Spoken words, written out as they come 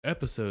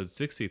Episode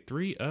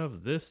 63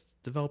 of This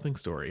Developing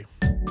Story.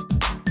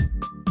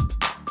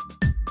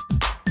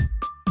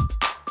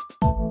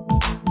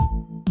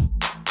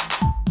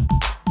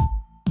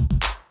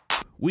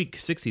 Week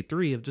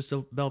 63 of Just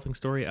Developing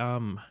Story.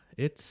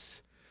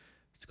 It's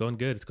going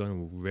good. It's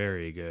going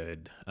very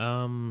good.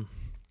 So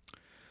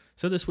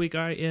this week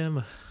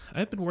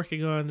I've been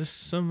working on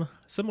just some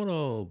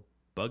little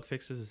bug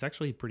fixes. It's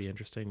actually pretty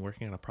interesting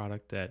working on a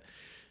product that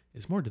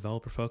is more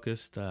developer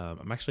focused.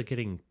 I'm actually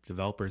getting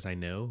developers I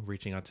know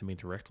reaching out to me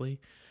directly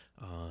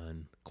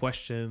on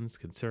questions,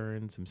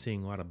 concerns. I'm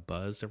seeing a lot of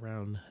buzz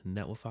around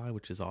Netlify,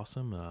 which is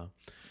awesome.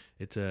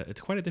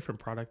 It's quite a different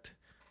product.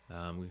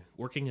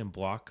 Working in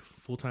Block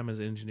full time as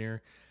an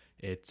engineer,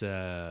 it's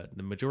the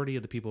majority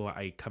of the people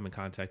I come in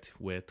contact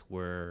with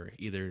were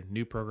either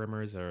new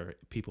programmers or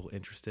people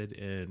interested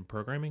in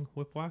programming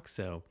with Block.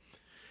 So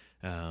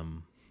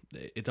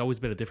it's always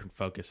been a different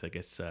focus, I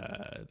guess.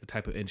 The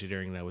type of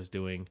engineering that I was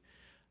doing,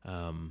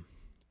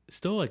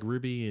 still like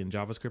Ruby and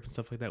JavaScript and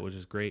stuff like that, which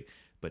is great.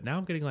 But now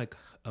I'm getting like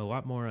a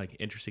lot more like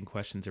interesting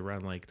questions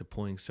around like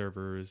deploying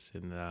servers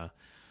and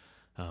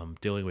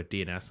dealing with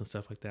DNS and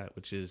stuff like that,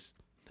 which is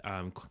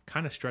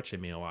kind of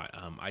stretching me a lot.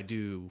 I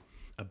do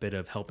a bit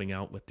of helping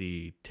out with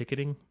the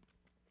ticketing.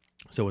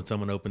 So when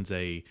someone opens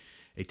a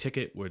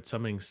ticket where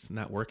something's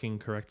not working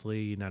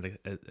correctly, not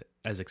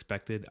as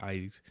expected,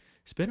 I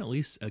spend at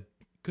least a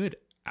good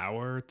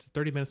hour,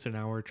 30 minutes to an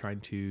hour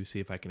trying to see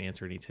if I can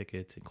answer any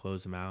tickets and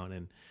close them out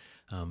and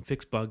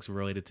fix bugs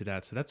related to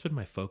that. So that's been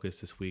my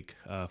focus this week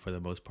for the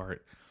most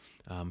part.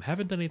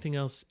 Haven't done anything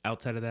else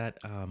outside of that.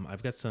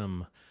 I've got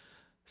some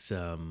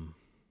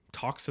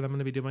talks that I'm going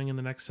to be doing in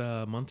the next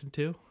month or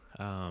two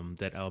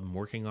that I'm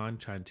working on,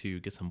 trying to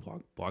get some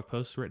blog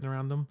posts written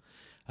around them.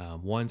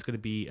 One's going to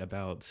be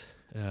about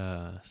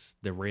the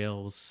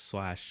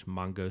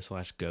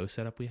Rails/Mongo/Go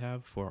setup we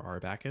have for our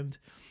backend.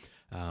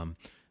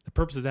 The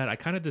purpose of that, I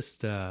kind of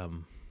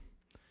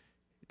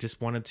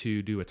just wanted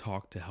to do a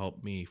talk to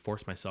help me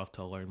force myself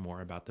to learn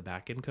more about the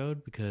backend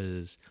code,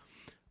 because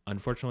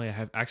unfortunately I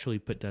have actually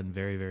done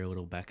very, very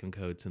little backend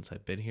code since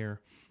I've been here,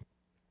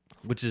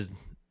 which is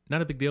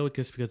not a big deal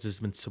because there's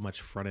been so much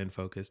front end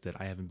focus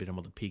that I haven't been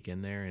able to peek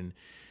in there and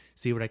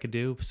see what I could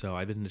do. So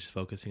I've been just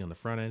focusing on the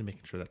front end,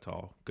 making sure that's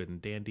all good and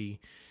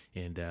dandy.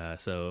 And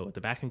so with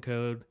the backend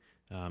code,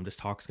 this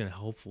talk's going to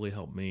hopefully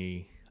help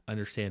me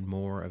understand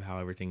more of how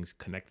everything's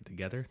connected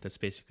together. That's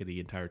basically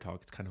the entire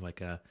talk. It's kind of like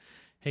a,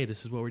 hey,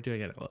 this is what we're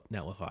doing at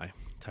Netlify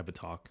type of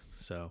talk.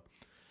 So,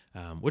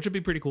 which would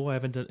be pretty cool. I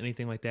haven't done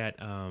anything like that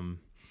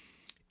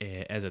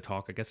as a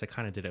talk. I guess I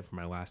kind of did it for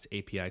my last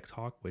API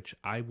talk, which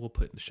I will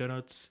put in the show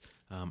notes.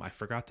 I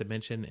forgot to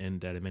mention, and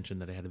that I mentioned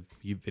that I had a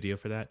video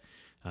for that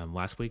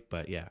last week.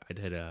 But yeah, I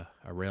did a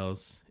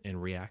Rails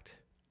and React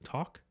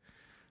talk.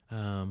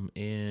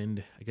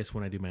 And I guess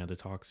when I do my other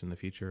talks in the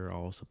future,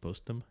 I'll also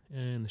post them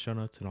in the show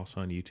notes and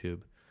also on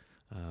YouTube.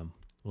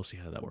 We'll see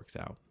how that works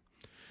out.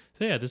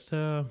 So yeah, just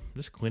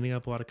cleaning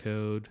up a lot of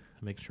code,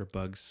 making sure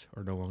bugs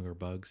are no longer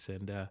bugs.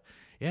 And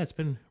yeah, it's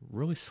been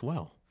really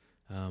swell.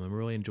 I'm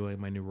really enjoying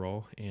my new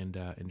role and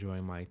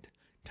enjoying my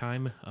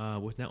time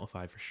with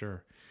Netlify for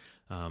sure.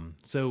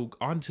 So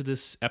on to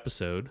this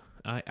episode.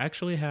 I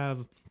actually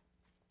have...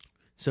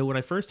 So when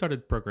I first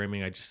started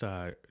programming, I just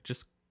I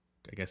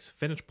guess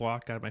finished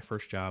Block, got my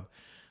first job.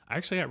 I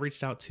actually got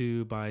reached out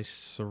to by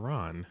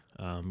Saran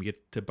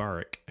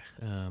Yetabarik.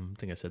 I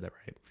think I said that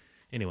right.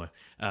 Anyway,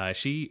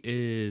 she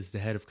is the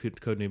head of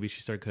Code Newbies.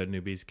 She started Code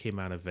Newbies, came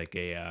out of like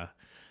a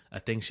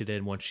thing she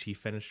did once she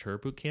finished her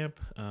boot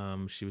camp.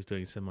 She was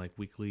doing some like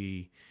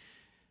weekly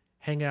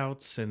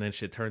hangouts, and then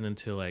she turned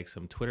into like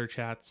some Twitter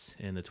chats,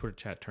 and the Twitter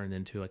chat turned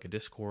into like a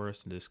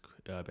discourse, and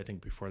I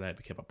think before that it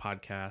became a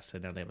podcast,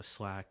 and now they have a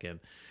Slack, and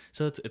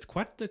so it's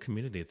quite the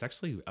community. It's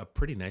actually a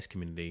pretty nice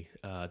community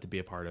to be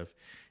a part of,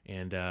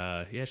 and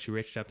yeah, she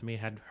reached out to me,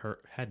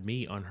 had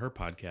me on her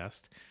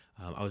podcast.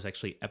 I was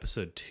actually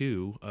episode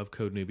 2 of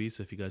Code Newbies,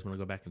 so if you guys want to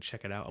go back and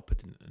check it out, I'll put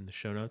it in the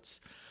show notes.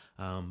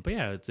 But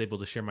yeah, I was able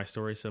to share my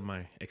story, some of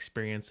my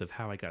experience of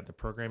how I got into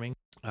programming.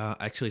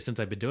 Actually, since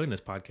I've been doing this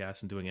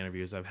podcast and doing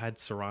interviews, I've had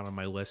Saran on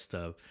my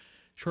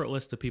short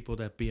list of people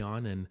to be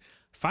on, and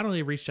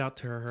finally reached out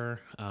to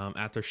her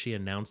after she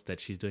announced that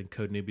she's doing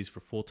Code Newbies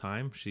for full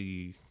time.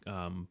 She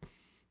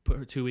put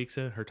her 2 weeks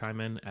of her time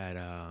in at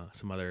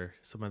some other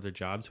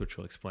jobs, which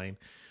we'll explain.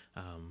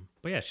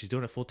 But yeah, she's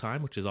doing it full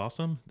time, which is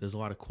awesome. There's a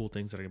lot of cool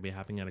things that are going to be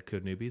happening out of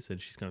Code Newbies, and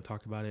she's going to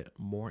talk about it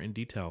more in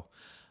detail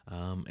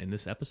in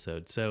this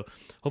episode. So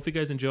hope you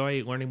guys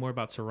enjoy learning more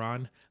about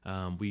Saran.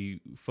 We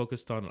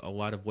focused on a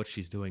lot of what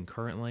she's doing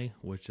currently,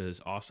 which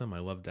is awesome. I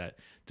love that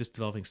this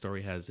developing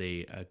story has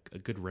a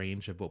good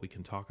range of what we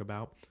can talk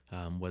about,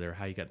 whether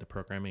how you got into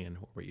programming and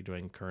what you're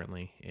doing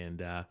currently. And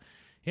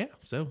yeah,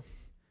 so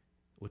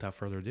without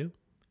further ado,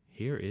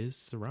 here is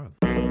Saran.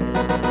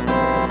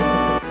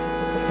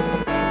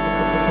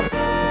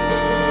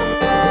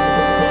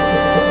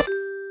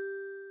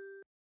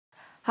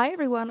 Hi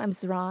everyone, I'm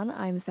Saran.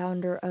 I'm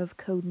founder of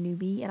Code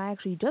Newbie, and I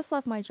actually just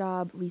left my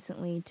job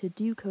recently to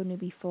do Code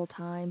Newbie full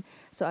time.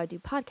 So I do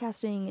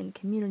podcasting and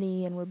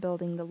community, and we're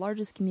building the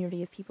largest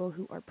community of people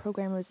who are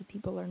programmers, of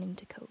people learning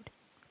to code.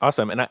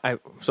 Awesome. And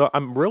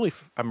I'm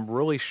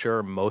really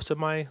sure most of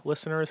my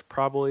listeners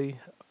probably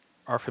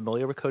are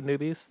familiar with Code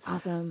Newbies.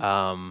 Awesome.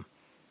 Um,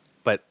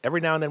 but every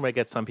now and then we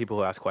get some people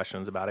who ask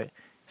questions about it.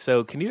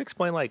 So can you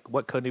explain like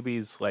what Code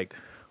Newbies like,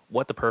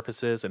 what the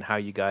purpose is, and how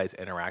you guys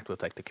interact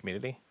with like the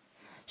community?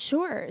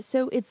 Sure.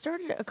 So it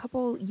started a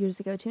couple years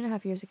ago,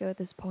 2.5 years ago at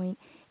this point,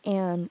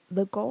 and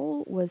the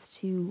goal was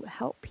to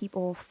help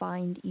people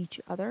find each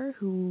other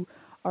who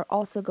are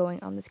also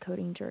going on this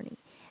coding journey.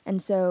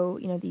 And so,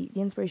 the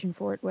inspiration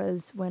for it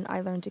was when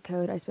I learned to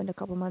code, I spent a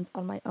couple months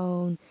on my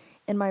own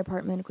in my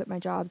apartment, quit my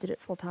job, did it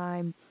full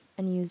time,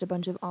 and used a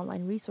bunch of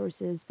online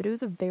resources. But it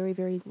was a very,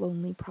 very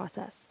lonely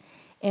process.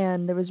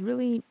 And there was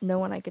really no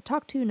one I could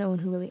talk to, no one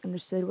who really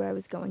understood what I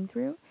was going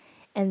through.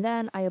 And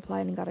then I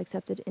applied and got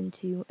accepted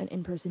into an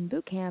in-person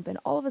boot camp, and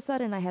all of a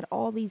sudden I had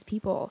all these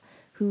people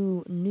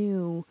who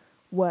knew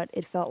what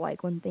it felt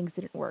like when things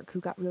didn't work, who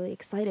got really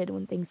excited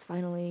when things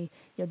finally,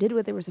 did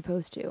what they were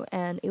supposed to.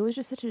 And it was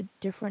just such a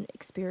different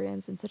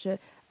experience and such a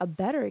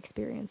better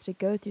experience to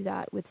go through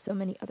that with so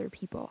many other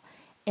people.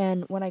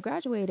 And when I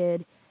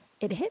graduated,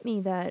 it hit me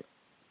that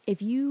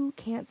if you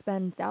can't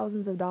spend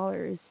thousands of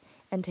dollars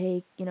and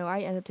take,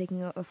 I ended up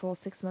taking a full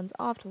 6 months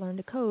off to learn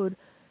to code,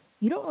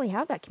 you don't really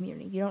have that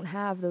community. You don't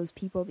have those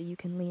people that you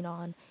can lean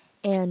on.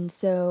 And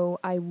so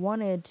I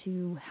wanted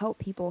to help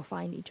people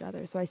find each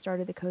other. So I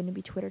started the Code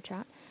Newbie Twitter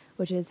chat,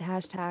 which is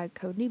hashtag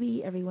Code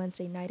Newbie every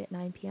Wednesday night at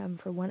 9 p.m.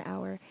 for 1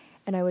 hour.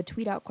 And I would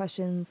tweet out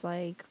questions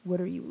like, what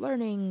are you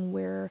learning?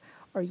 Where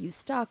are you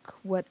stuck?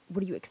 What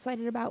are you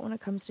excited about when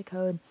it comes to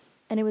code?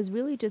 And it was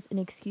really just an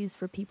excuse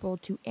for people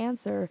to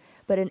answer,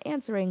 but in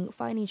answering,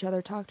 find each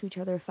other, talk to each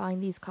other,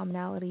 find these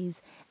commonalities,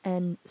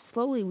 and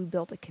slowly we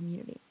built a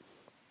community.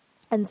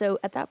 And so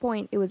at that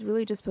point, it was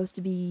really just supposed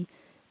to be,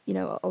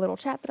 a little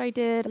chat that I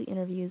did,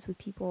 interviews with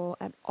people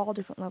at all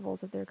different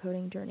levels of their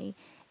coding journey,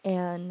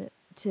 and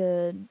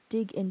to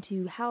dig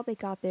into how they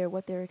got there,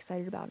 what they're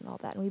excited about, and all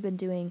that. And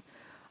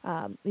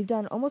we've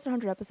done almost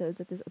 100 episodes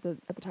at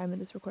the time of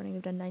this recording.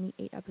 We've done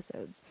 98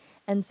 episodes.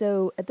 And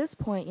so at this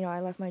point, I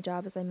left my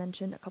job, as I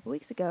mentioned a couple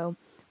weeks ago,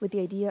 with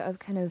the idea of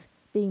kind of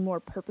being more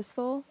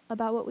purposeful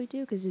about what we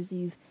do, because as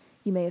you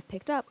may have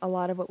picked up, a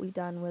lot of what we've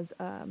done was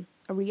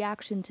a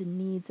reaction to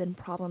needs and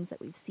problems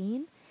that we've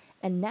seen.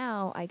 And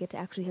now I get to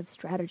actually have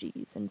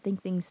strategies and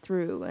think things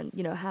through and,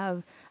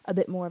 have a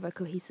bit more of a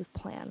cohesive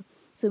plan.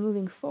 So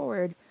moving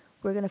forward,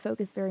 we're going to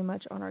focus very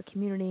much on our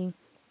community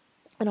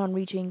and on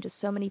reaching just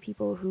so many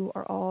people who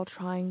are all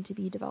trying to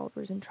be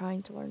developers and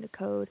trying to learn to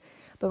code.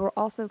 But we're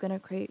also going to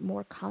create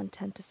more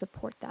content to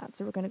support that.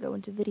 So we're going to go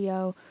into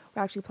video.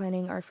 We're actually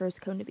planning our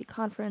first Code Newbie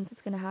conference.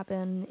 It's going to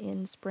happen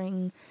in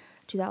spring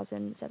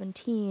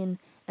 2017.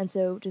 And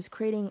so just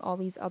creating all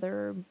these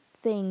other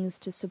things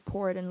to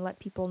support and let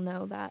people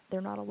know that they're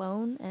not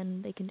alone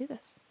and they can do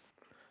this.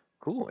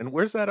 Cool. And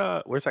where's that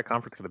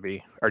conference going to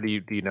be? Or do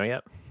you know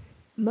yet?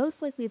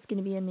 Most likely it's going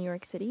to be in New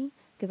York City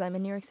because I'm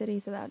in New York City,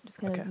 so that just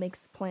kind Okay. of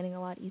makes planning a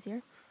lot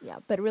easier. Yeah,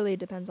 but really it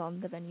depends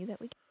on the venue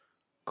that we get.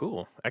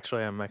 Cool.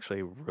 Actually, I'm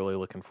actually really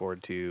looking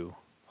forward to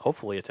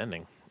hopefully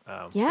attending when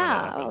that Yeah,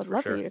 I happens would for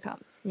love for sure. you to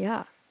come.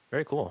 Yeah.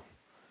 Very cool.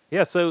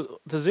 Yeah. So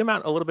to zoom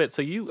out a little bit,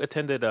 so you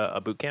attended a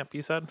boot camp,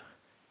 you said,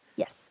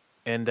 Yes.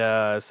 and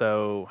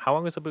so how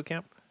long was the boot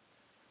camp?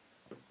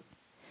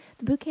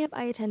 The boot camp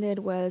I attended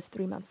was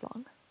 3 months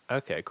long.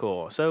 Okay,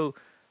 cool. So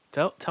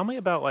tell me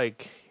about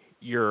like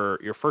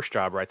your first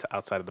job right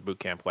outside of the boot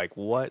camp. Like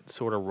what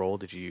sort of role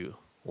did you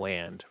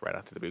land right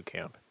after the boot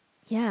camp?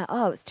 Yeah,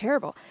 oh, it was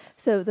terrible.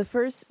 So the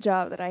first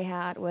job that I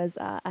had was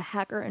a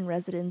hacker in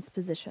residence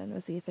position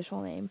was the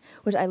official name,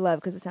 which I love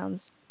because it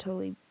sounds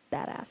totally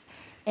badass.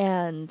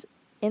 And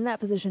in that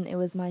position, it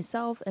was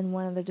myself and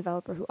one other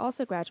developer who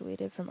also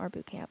graduated from our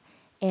boot camp.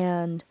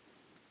 And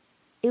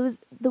it was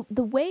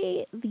the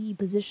way the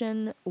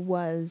position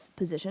was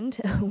positioned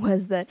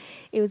was that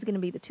it was going to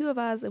be the two of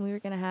us, and we were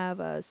going to have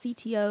a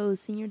CTO,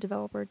 senior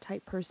developer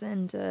type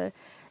person, to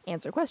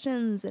answer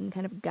questions and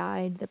kind of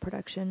guide the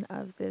production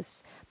of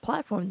this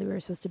platform that we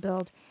were supposed to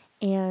build.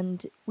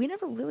 And we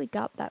never really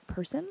got that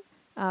person.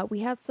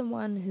 We had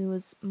someone who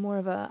was more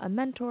of a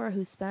mentor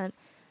who spent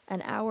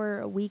an hour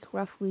a week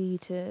roughly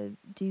to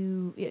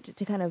do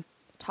to kind of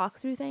talk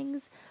through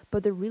things,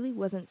 but there really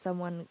wasn't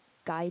someone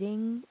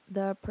guiding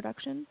the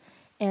production.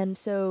 And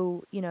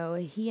so,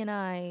 he and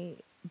I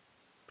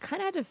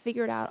kind of had to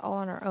figure it out all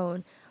on our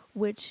own,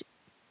 which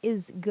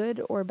is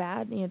good or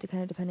bad, to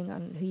kind of depending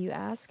on who you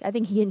ask. I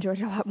think he enjoyed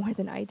it a lot more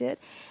than I did.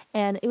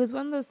 And it was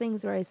one of those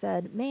things where I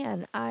said,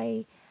 man,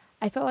 I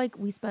felt like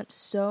we spent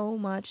so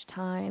much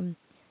time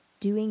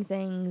doing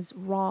things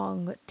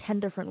wrong 10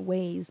 different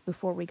ways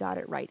before we got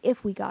it right,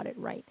 if we got it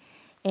right.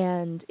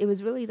 And it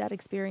was really that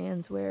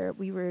experience where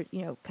we were,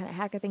 kind of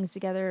hacking things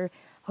together,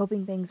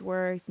 hoping things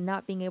worked,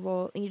 not being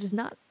able, just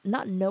not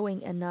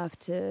knowing enough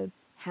to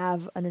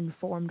have an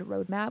informed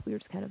roadmap. We were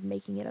just kind of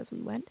making it as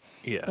we went.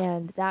 Yeah.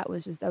 And that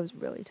was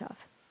really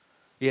tough.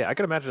 Yeah, I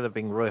can imagine that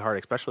being really hard,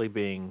 especially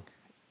being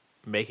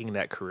making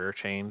that career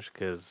change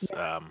because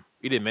Yeah.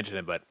 you didn't mention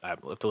it, but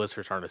if the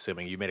listeners aren't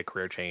assuming, you made a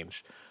career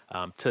change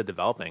to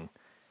developing.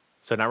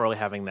 So not really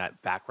having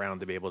that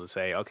background to be able to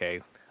say,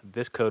 okay,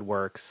 this code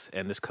works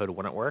and this code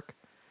wouldn't work.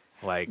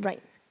 Like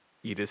Right.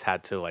 you just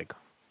had to like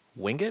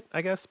wing it,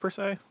 I guess, per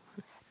se.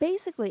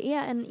 Basically,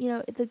 yeah, and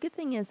the good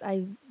thing is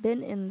I've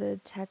been in the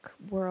tech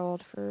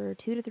world for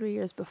 2 to 3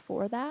 years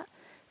before that.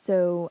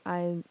 So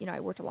I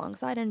worked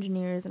alongside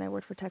engineers and I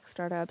worked for tech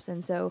startups,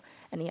 and so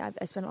and yeah,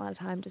 I spent a lot of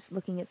time just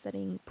looking at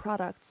studying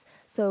products.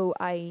 So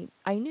I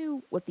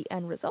knew what the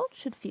end result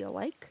should feel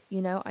like.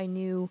 I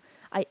knew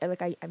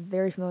I'm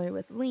very familiar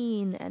with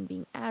lean and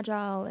being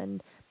agile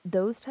and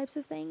those types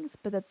of things,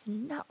 but that's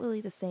not really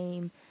the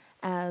same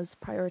as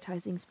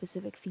prioritizing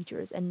specific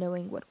features and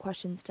knowing what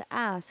questions to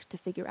ask to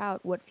figure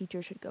out what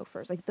feature should go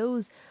first. Like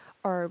those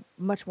are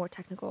much more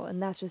technical,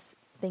 and that's just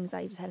things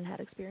I just hadn't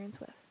had experience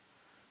with.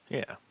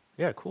 Yeah.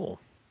 Yeah, cool.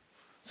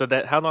 So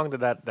that how long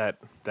did that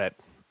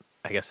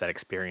I guess that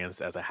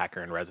experience as a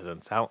hacker in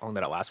residence, how long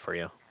did it last for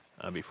you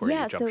before you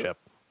Yeah, jumped so ship?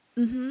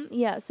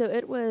 yeah, so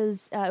it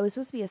was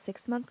supposed to be a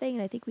 6 month thing,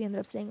 and I think we ended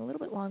up staying a little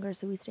bit longer,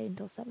 so we stayed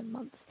until 7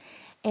 months.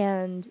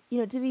 And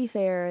to be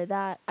fair,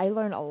 that I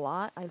learned a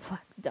lot. I've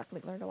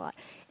definitely learned a lot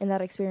in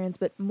that experience,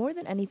 but more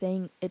than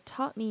anything, it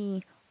taught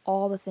me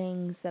all the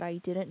things that I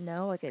didn't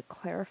know. Like it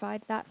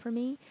clarified that for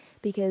me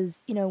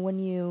because when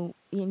you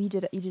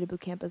did a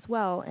boot camp as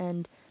well,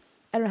 and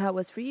I don't know how it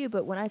was for you,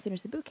 but when I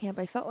finished the boot camp,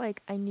 I felt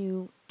like I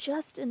knew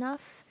just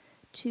enough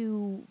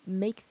to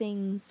make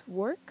things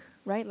work,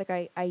 right? Like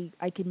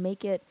I could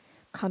make it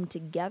come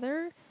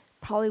together.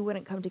 Probably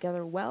wouldn't come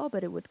together well,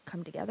 but it would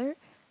come together.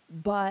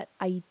 But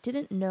I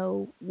didn't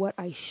know what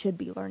I should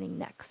be learning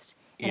next.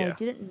 And I Yeah.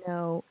 didn't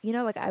know,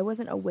 like I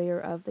wasn't aware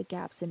of the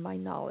gaps in my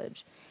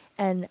knowledge.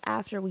 And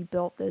after we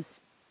built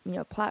this,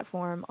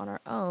 platform on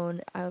our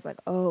own, I was like,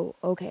 oh,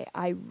 okay,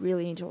 I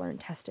really need to learn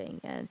testing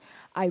and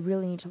I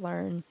really need to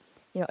learn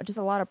just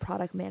a lot of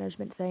product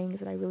management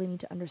things, and I really need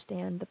to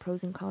understand the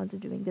pros and cons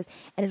of doing this,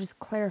 and it just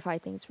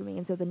clarified things for me.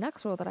 And so the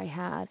next role that I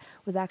had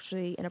was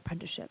actually an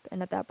apprenticeship,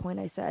 and at that point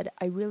I said,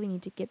 I really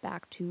need to get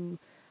back to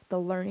the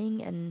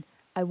learning, and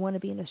I want to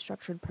be in a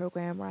structured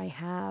program where I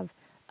have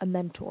a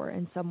mentor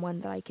and someone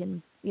that I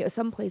can,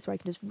 some place where I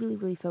can just really,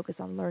 really focus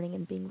on learning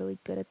and being really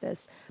good at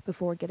this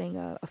before getting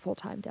a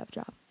full-time dev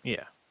job.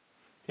 Yeah.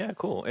 Yeah,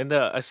 cool. And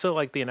so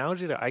like the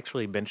analogy that I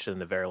actually mentioned in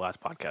the very last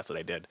podcast that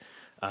I did,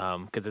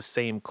 because the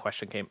same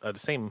question came, the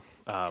same,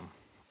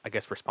 I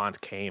guess, response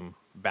came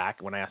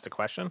back when I asked the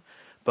question.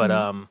 But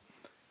Mm-hmm.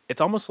 it's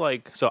almost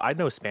like, so I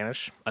know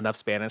Spanish, enough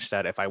Spanish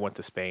that if I went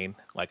to Spain,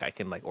 like I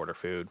can like order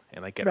food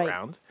and like get Right.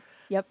 around.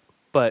 Yep.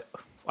 But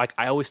like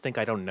I always think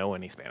I don't know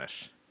any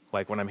Spanish.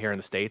 Like when I'm here in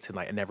the States and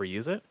like I never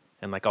use it,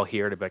 and like I'll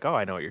hear it and be like, oh,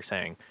 I know what you're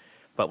saying.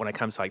 But when it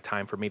comes to like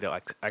time for me to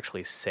like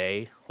actually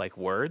say like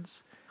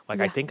words, like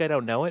I Yeah. think I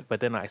don't know it,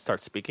 but then I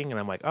start speaking and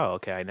I'm like, oh,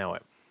 okay, I know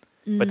it.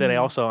 But then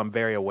Mm. I'm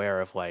very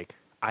aware of like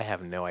I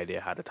have no idea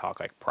how to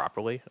talk like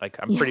properly. Like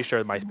I'm Yeah. pretty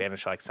sure my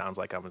Spanish like sounds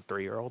like I'm a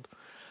 3-year-old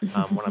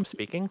when I'm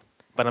speaking,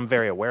 but I'm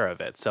very aware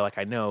of it. So like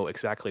I know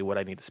exactly what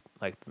I need to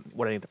like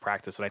what I need to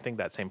practice, and I think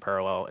that same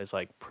parallel is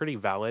like pretty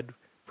valid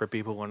for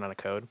people who learn how to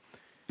code.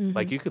 Mm-hmm.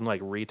 Like you can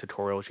like read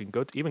tutorials, you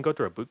can even go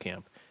through a boot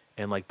camp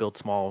and like build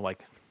small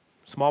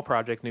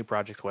projects, new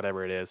projects,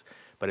 whatever it is.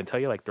 But until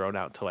you're like thrown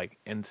out to like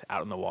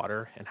out in the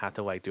water and have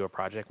to like do a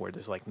project where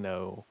there's like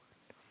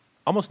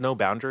almost no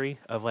boundary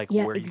of like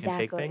Yeah, where you can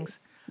take exactly. things,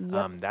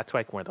 Yep. that's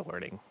like where the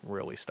learning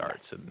really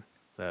starts. Yes. And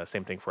the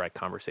same thing for like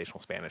conversational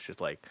Spanish is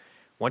like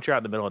once you're out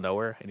in the middle of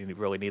nowhere and you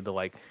really need to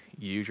like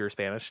use your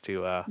Spanish to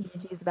You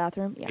need to use the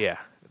bathroom? Yeah. yeah,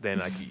 then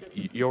like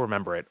you'll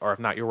remember it, or if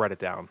not, you'll write it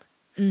down.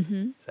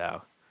 Mm-hmm.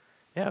 So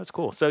yeah, it's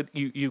cool. So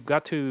you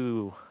got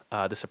to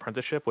this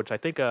apprenticeship, which I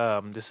think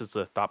this is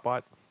the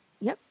ThoughtBot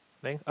Yep.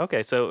 thing.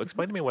 Okay, so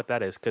explain to me what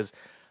that is, because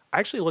I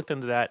actually looked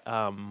into that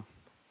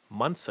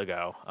months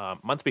ago,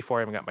 months before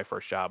I even got my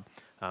first job,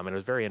 and I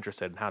was very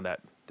interested in how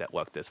that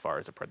looked as far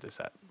as apprentice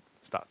at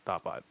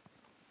ThoughtBot.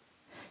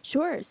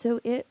 Sure. So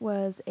it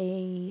was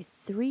a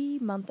 3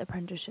 month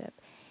apprenticeship.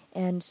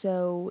 And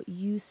so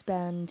you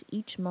spend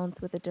each month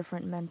with a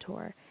different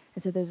mentor.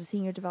 And so there's a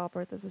senior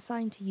developer that's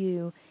assigned to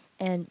you.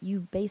 And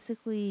you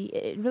basically,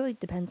 it really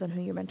depends on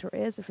who your mentor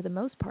is, but for the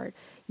most part,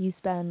 you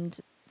spend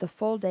the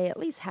full day, at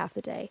least half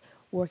the day,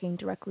 working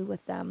directly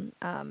with them.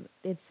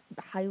 It's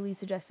highly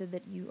suggested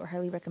that you, or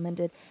highly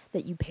recommended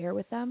that you pair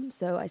with them.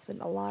 So I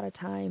spent a lot of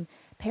time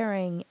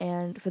pairing.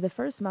 And for the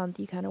first month,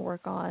 you kind of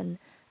work on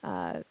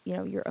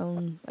your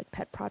own like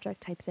pet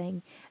project type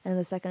thing. And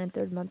the second and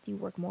third month, you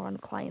work more on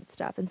client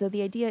stuff. And so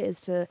the idea is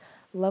to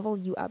level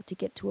you up to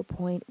get to a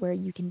point where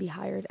you can be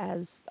hired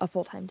as a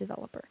full-time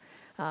developer.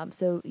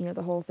 So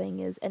the whole thing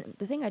is, and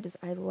the thing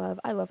I love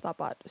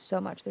ThoughtBot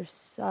so much. They're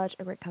such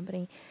a great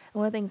company. And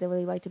one of the things I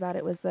really liked about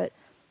it was that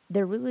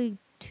they're really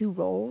two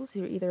roles.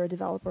 You're either a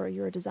developer or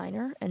you're a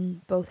designer,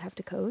 and both have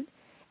to code.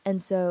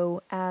 And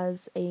so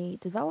as a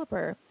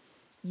developer,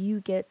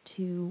 you get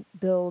to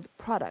build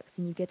products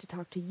and you get to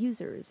talk to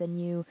users and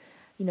you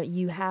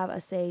have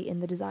a say in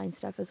the design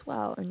stuff as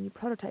well, and you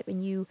prototype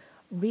and you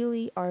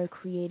really are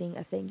creating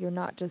a thing. You're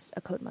not just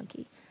a code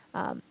monkey.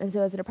 And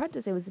so as an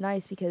apprentice, it was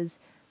nice because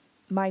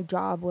my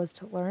job was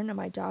to learn and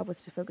my job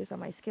was to focus on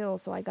my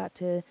skills. So I got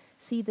to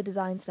see the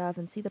design stuff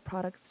and see the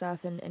product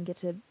stuff and get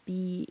to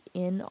be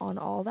in on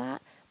all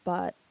that.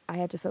 But I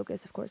had to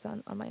focus, of course,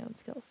 on my own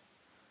skills.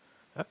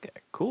 Okay,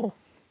 cool.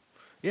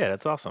 Yeah,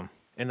 that's awesome.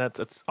 And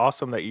that's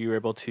awesome that you were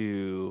able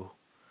to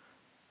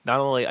not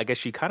only, I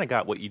guess you kind of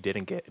got what you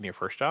didn't get in your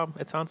first job,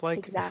 it sounds like.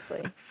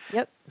 Exactly.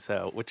 Yep.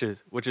 So, which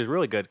is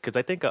really good because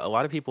I think a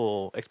lot of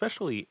people,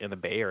 especially in the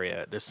Bay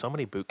Area, there's so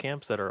many boot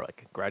camps that are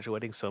like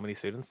graduating so many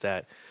students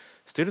that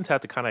students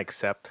have to kind of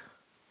accept.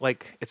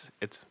 Like it's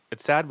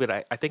sad, but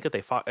I think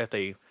if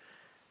they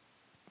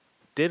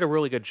did a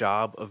really good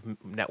job of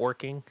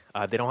networking,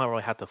 they don't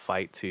really have to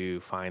fight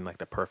to find like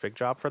the perfect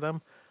job for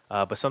them.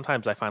 But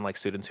sometimes I find like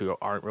students who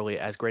aren't really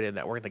as great at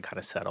networking, they kind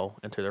of settle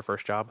into their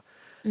first job,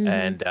 Mm-hmm.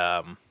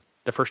 and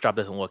the first job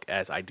doesn't look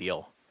as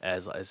ideal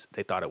as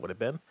they thought it would have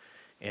been.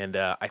 And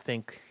I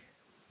think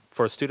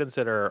for students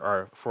that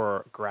are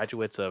for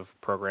graduates of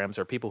programs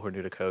or people who are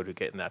new to code who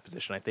get in that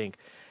position, I think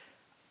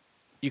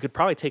you could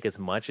probably take as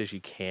much as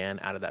you can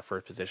out of that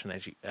first position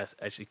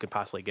as you could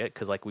possibly get,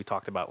 because like we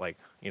talked about, like,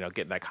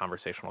 getting that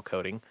conversational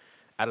coding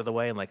out of the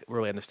way and like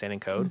really understanding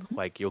code, Mm-hmm.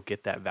 like you'll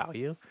get that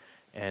value.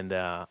 And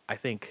I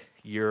think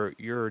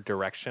your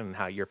direction and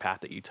how your path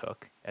that you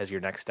took as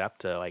your next step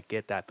to like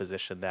get that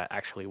position that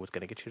actually was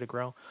going to get you to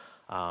grow,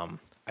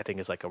 I think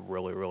is like a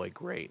really really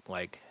great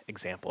like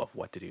example of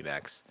what to do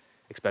next,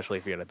 especially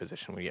if you're in a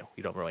position where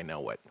you don't really know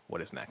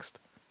what is next.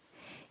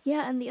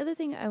 Yeah, and the other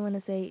thing I want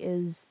to say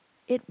is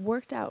it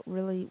worked out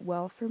really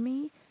well for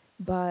me,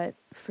 but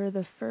for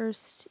the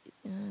first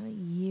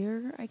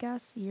year, I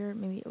guess,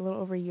 maybe a little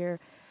over a year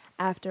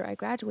after I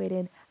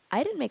graduated,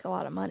 I didn't make a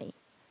lot of money.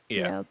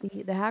 Yeah.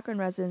 The Hacker in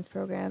Residence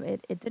program,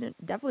 it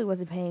didn't definitely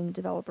wasn't paying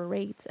developer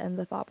rates, and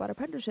the Thoughtbot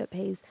apprenticeship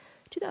pays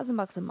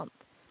 $2,000 a month.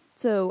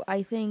 So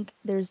I think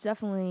there's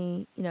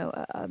definitely,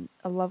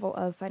 a level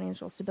of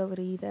financial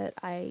stability that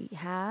I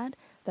had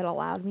that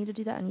allowed me to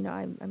do that. And,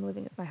 I'm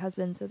living with my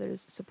husband, so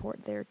there's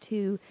support there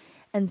too.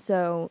 And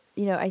so,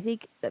 I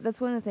think that's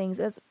one of the things,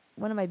 that's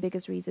one of my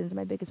biggest reasons,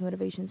 my biggest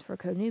motivations for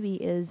Code Newbie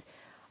is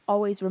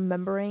always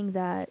remembering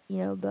that,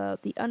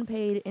 the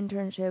unpaid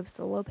internships,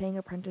 the low paying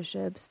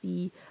apprenticeships,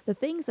 the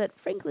things that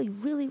frankly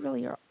really,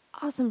 really are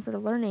awesome for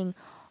learning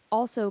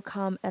also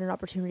come at an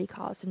opportunity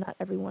cost, and not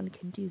everyone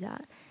can do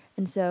that.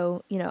 And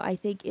so, I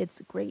think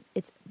it's great.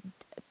 It's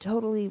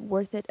totally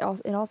worth it.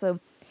 And also,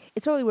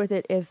 it's totally worth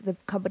it if the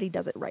company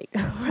does it right,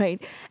 right?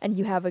 And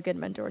you have a good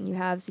mentor and you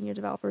have senior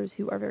developers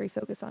who are very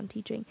focused on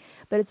teaching.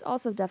 But it's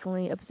also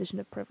definitely a position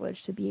of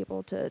privilege to be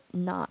able to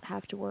not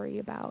have to worry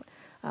about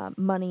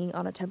money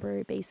on a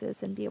temporary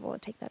basis and be able to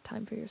take that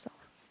time for yourself.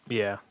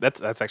 Yeah,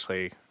 that's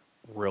actually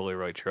really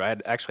really true. I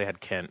had actually had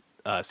Kent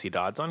C.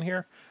 Dodds on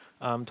here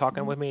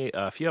talking Mm-hmm. with me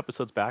a few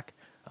episodes back,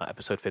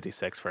 episode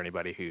 56 for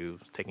anybody who's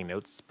taking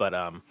notes. But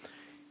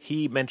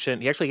he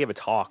actually gave a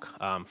talk.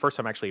 First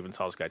time I actually even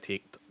saw this guy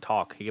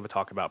talk. He gave a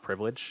talk about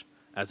privilege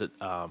as a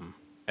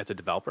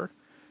developer.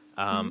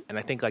 Mm-hmm. And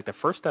I think like the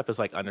first step is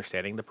like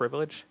understanding the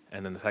privilege,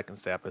 and then the second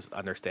step is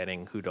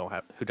understanding who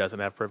doesn't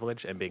have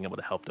privilege and being able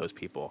to help those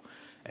people.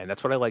 And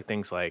that's what I like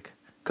things like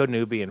Code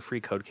Newbie and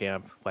Free Code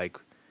Camp. Like,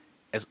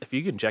 as if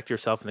you inject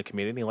yourself in the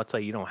community, let's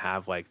say you don't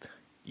have like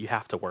you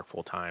have to work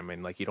full time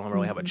and like you don't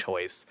really have a Mm-hmm.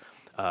 choice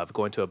of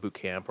going to a boot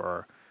camp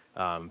or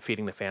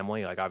feeding the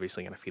family. Like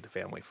obviously, you're gonna feed the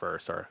family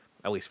first, or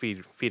at least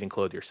feed and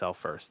clothe yourself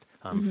first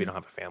if you Mm-hmm. don't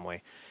have a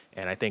family.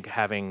 And I think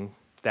having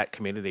that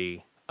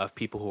community of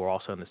people who are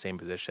also in the same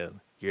position,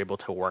 you're able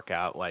to work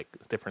out like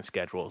different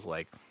schedules.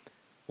 Like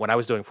when I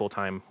was doing full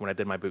time, when I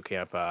did my boot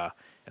camp, and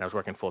I was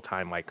working full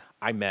time, like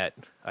I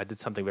did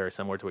something very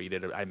similar to what you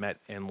did. I met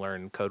and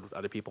learned code with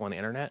other people on the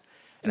internet,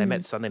 and I Mm-hmm.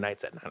 met Sunday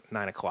nights at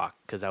 9 o'clock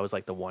because that was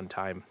like the one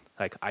time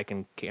like I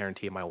can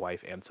guarantee my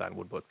wife and son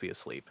would both be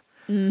asleep,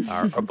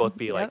 or both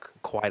be Yep. like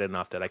quiet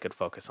enough that I could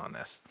focus on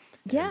this.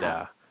 And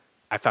Yeah.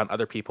 I found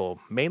other people,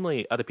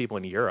 mainly other people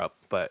in Europe,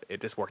 but it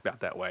just worked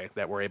out that way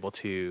that were able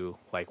to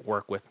like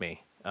work with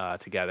me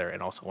together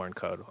and also learn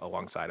code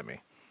alongside of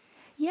me.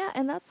 Yeah,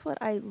 and that's what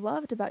I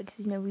loved about, because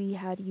we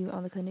had you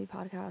on the Code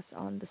podcast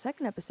on the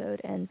second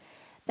episode, and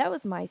that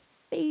was my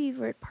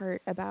favorite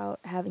part about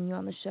having you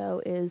on the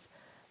show is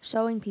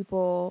showing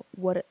people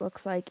what it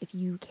looks like if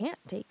you can't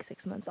take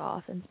 6 months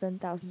off and spend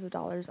thousands of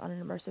dollars on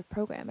an immersive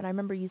program. And I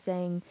remember you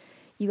saying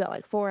you got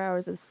like 4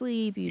 hours of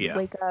sleep, you'd Yeah.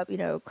 wake up,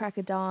 crack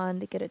of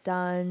dawn to get it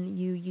done.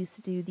 You used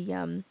to do the I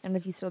don't know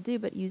if you still do,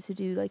 but you used to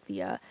do like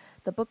the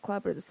book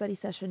club or the study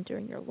session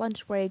during your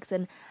lunch breaks.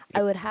 And I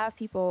Yep. would have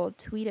people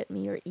tweet at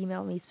me or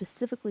email me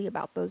specifically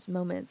about those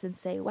moments and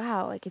say,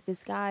 wow, like if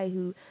this guy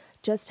who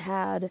just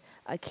had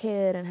a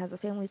kid and has a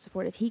family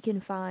support, if he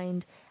can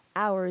find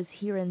hours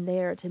here and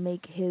there to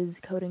make his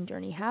coding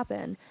journey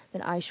happen,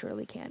 then I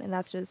surely can. And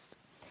that's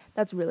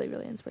really,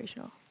 really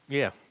inspirational.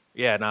 Yeah.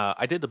 Yeah, and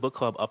I did the book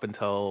club up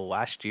until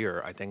last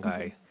year. I think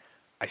Hmm.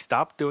 I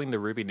stopped doing the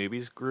Ruby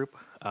Newbies group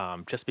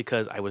just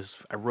because I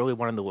really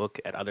wanted to look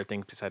at other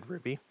things besides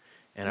Ruby,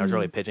 and I was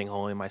really Mm.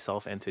 pigeonholing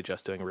myself into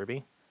just doing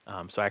Ruby.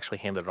 So I actually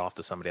handed it off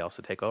to somebody else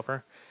to take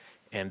over.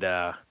 And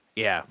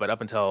yeah, but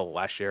up until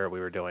last year, we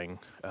were doing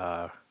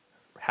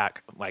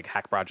hack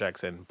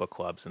projects and book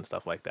clubs and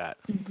stuff like that.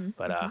 Hmm.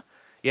 But Hmm.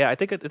 yeah, I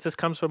think it just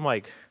comes from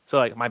like so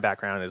like my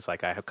background is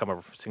like I have come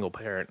over from a single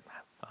parent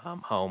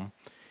home,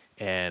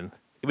 and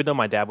even though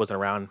my dad wasn't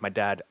around, my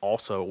dad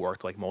also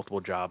worked like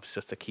multiple jobs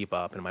just to keep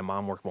up, and my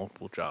mom worked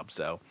multiple jobs.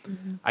 So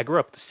Hmm. I grew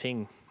up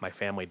seeing my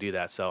family do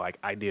that. So like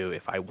I knew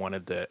if I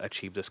wanted to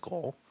achieve this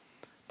goal,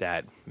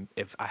 that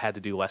if I had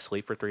to do less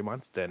sleep for 3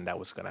 months, then that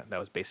was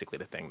basically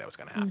the thing that was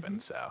gonna happen. Hmm.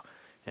 So, Yep.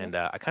 and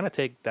I kind of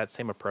take that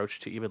same approach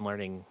to even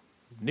learning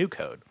new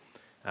code,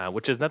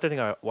 which is another thing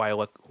why I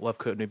love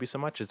Code Newbie so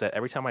much is that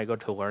every time I go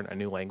to learn a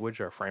new language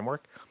or a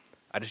framework,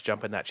 I just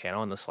jump in that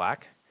channel in the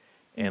Slack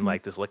and Hmm.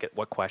 like just look at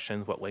what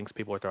questions, what links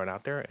people are throwing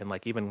out there, and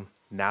like even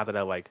now that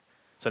I like,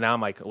 so now I'm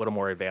like a little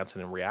more advanced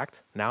in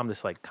React. Now I'm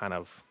just like kind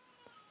of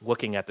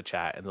looking at the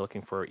chat and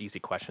looking for easy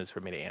questions for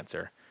me to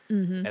answer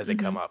Hmm. as they Hmm.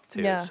 come up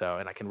too. Yeah. So,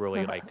 and I can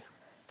really like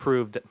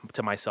prove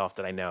to myself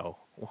that I know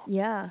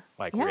Yeah.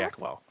 like Yeah. React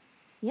well.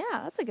 Yeah,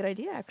 that's a good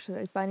idea actually.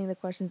 Like, finding the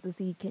questions to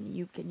see can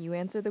you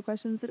answer the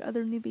questions that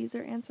other newbies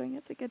are answering?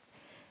 It's a good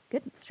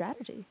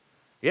strategy.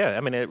 Yeah,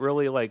 I mean, it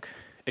really like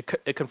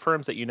it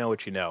confirms that you know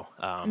what you know.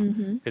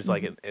 Hmm. It's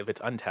like Hmm. if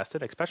it's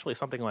untested, especially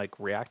something like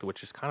React,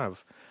 which is kind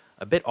of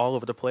a bit all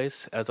over the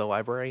place as a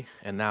library,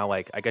 and now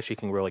like I guess you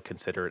can really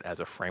consider it as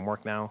a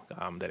framework now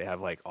that they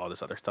have like all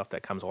this other stuff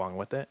that comes along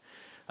with it.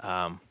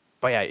 Um,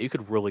 but yeah, you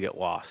could really get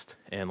lost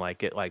and like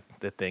get like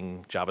the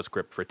thing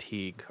JavaScript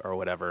fatigue or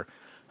whatever.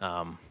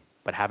 Um,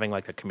 but having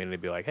like a community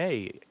be like,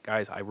 hey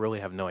guys, I really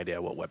have no idea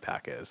what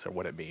Webpack is or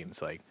what it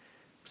means. Like,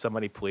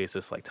 somebody please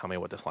just like tell me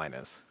what this line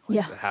is. Like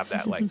Yeah. to have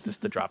that like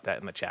just to drop that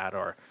in the chat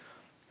or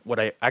what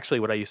I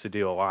used to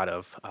do a lot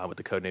of with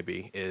the Code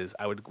Newbie is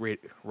I would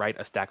write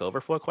a Stack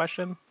Overflow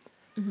question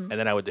Hmm. and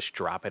then I would just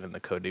drop it in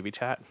the Code Newbie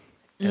chat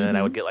and then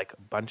I would Hmm. get like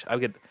a bunch. I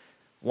would get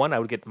one. I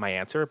would get my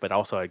answer, but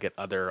also I would get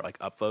other like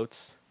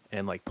upvotes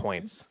and like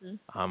points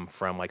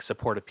from like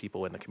supportive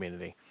people in the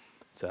community.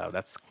 So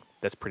that's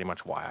pretty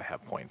much why I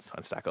have points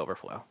on Stack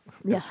Overflow.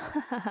 Yeah.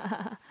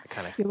 I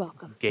kind of You're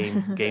welcome.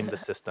 game the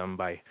system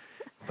by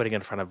putting it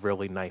in front of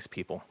really nice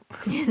people.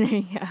 There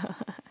you go.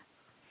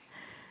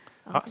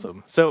 Awesome.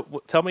 Awesome.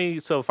 So tell me.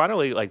 So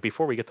finally, like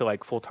before we get to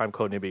like full time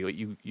Code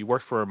Newbie, you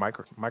worked for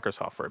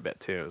Microsoft for a bit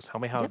too. So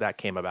tell me how Yep. that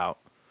came about.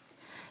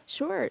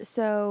 Sure.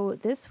 So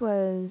this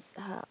was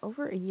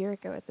over a year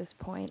ago at this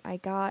point. I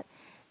got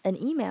an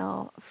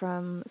email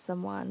from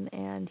someone,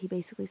 and he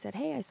basically said,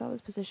 "Hey, I saw this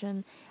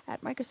position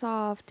at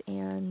Microsoft,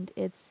 and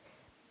it's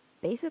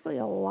basically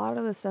a lot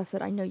of the stuff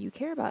that I know you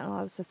care about and a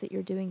lot of the stuff that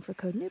you're doing for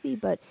Code Newbie,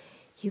 but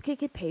you could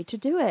get paid to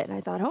do it." And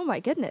I thought, oh my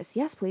goodness,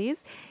 yes,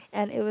 please.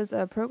 And it was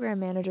a program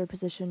manager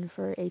position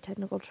for a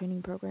technical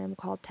training program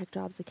called Tech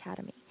Jobs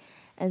Academy.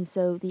 And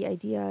so the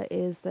idea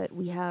is that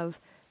we have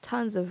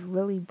tons of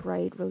really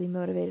bright, really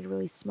motivated,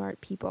 really smart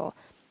people,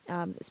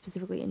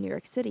 specifically in New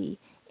York City,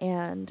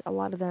 and a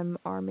lot of them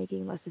are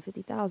making less than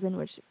 50,000,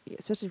 which,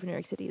 especially for New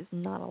York City, is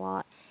not a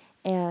lot.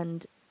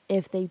 And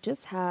if they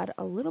just had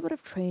a little bit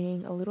of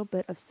training, a little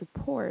bit of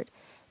support,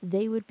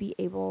 they would be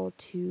able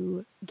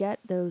to get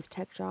those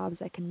tech jobs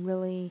that can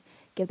really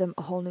give them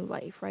a whole new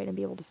life, right? And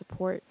be able to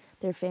support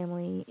their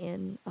family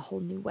in a whole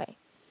new way.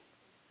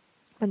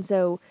 And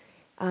so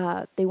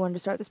they wanted to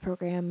start this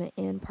program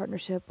in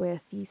partnership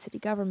with the city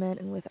government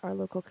and with our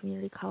local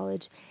community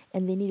college,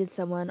 and they needed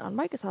someone on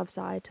Microsoft's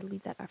side to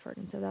lead that effort.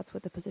 And so that's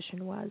what the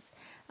position was.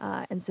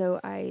 And so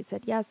I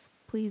said, yes,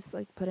 please,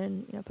 like put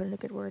in a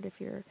good word if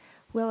you're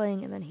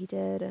willing. And then he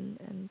did,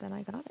 and then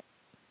I got it.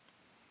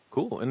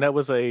 Cool. And that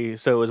was so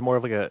it was more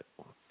of like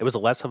it was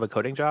less of a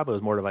coding job. It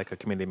was more of like a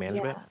community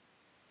management.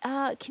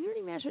 Yeah.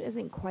 Community management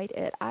isn't quite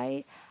it.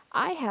 I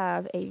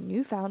have a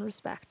newfound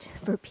respect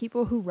for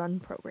people who run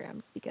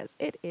programs because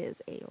it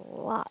is a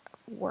lot of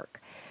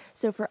work.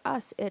 So for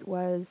us, it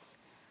was,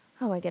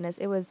 oh my goodness,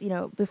 it was,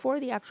 before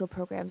the actual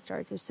program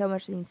starts, there's so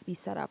much that needs to be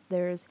set up.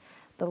 There's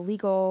the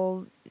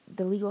legal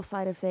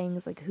side of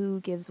things, like who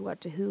gives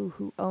what to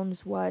who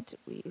owns what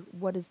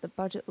does the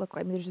budget look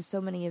like. I mean, there's just so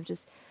many of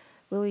just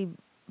really,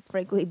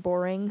 frankly,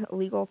 boring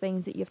legal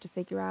things that you have to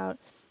figure out.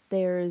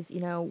 There's,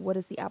 what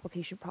does the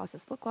application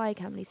process look like?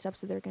 How many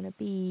steps are there going to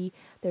be?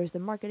 There's the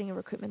marketing and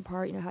recruitment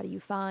part. How do you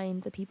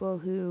find the people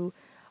who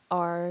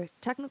are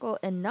technical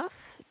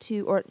enough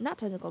to, or not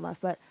technical enough,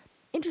 but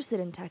interested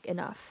in tech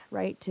enough,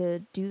 right, to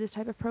do this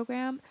type of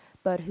program,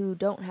 but who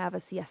don't have a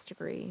CS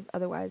degree.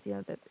 Otherwise,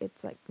 that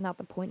it's like not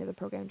the point of the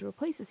program to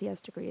replace a CS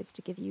degree. It's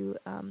to give you,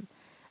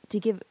 to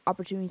give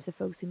opportunities to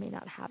folks who may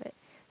not have it.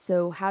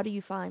 So how do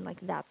you find like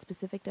that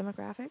specific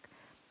demographic?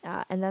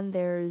 And then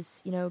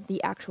there's,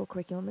 the actual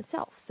curriculum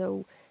itself.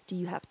 So do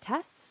you have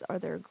tests? Are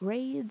there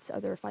grades? Are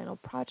there final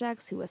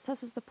projects? Who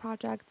assesses the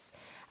projects?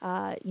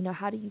 How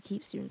do you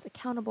keep students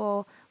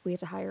accountable? We have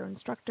to hire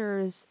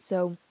instructors.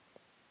 So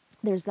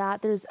there's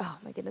that. There's, oh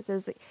my goodness, there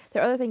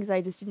are other things that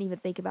I just didn't even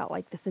think about,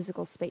 like the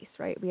physical space,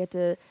 right? We had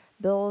to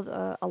build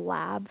a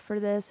lab for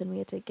this, and we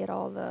had to get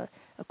all the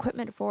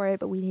equipment for it,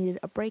 but we needed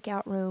a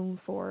breakout room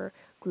for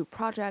group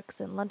projects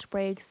and lunch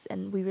breaks,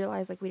 and we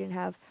realized like we didn't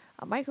have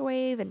a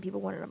microwave, and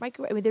people wanted a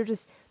microwave. I mean,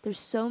 there's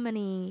so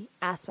many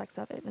aspects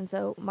of it, and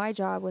so my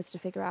job was to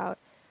figure out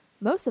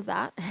most of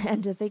that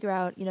and to figure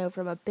out,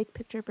 from a big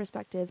picture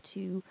perspective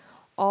to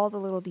all the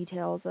little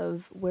details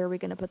of where we're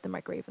going to put the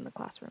microwave in the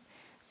classroom.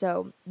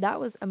 So that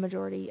was a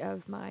majority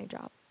of my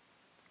job.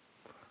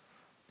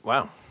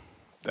 Wow,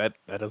 that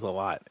is a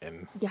lot,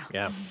 and Yeah.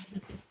 yeah,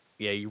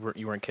 yeah, you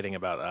weren't kidding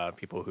about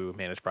people who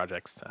manage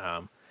projects.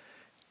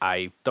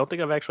 I don't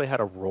think I've actually had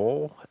a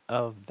role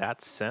of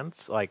that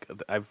sense. Like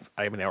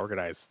I'm an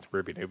organized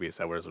Ruby newbie,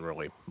 so that wasn't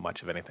really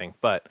much of anything.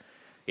 But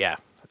yeah,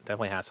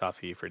 definitely hats off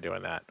to you for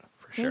doing that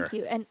for Thank sure.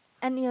 you. And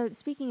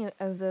speaking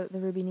of the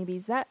Ruby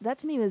newbies, that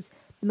to me was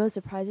the most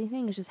surprising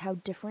thing, is just how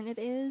different it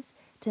is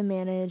to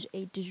manage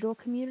a digital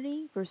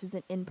community versus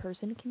an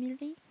in-person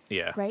community,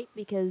 Yeah, right?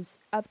 Because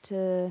up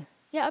to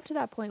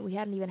that point, we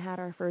hadn't even had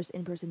our first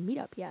in-person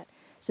meetup yet.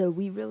 So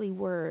we really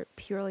were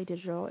purely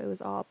digital. It was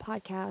all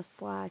podcasts,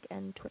 Slack,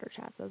 and Twitter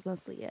chats. That was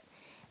mostly it.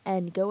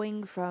 And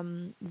going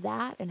from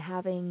that and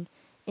having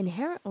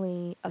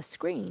inherently a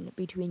screen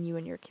between you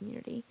and your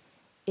community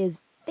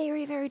is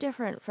very, very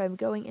different from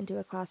going into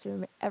a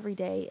classroom every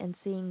day and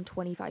seeing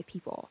 25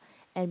 people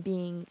and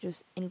being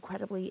just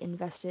incredibly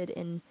invested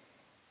in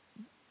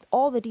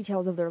all the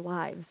details of their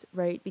lives,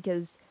 right?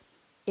 Because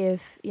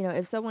if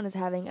someone is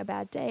having a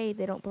bad day,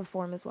 they don't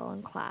perform as well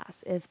in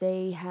class. If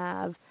they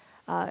have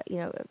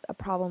a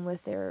problem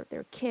with their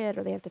kid,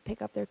 or they have to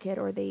pick up their kid,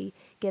 or they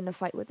get in a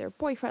fight with their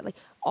boyfriend, like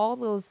all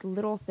those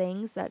little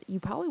things that you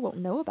probably won't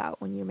know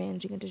about when you're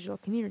managing a digital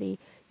community,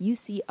 you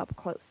see up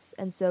close.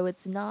 And so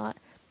it's not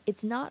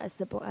as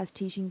simple as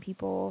teaching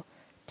people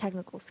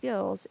technical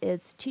skills.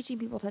 It's teaching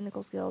people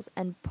technical skills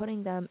and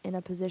putting them in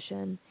a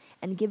position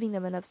and giving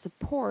them enough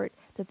support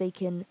that they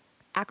can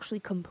actually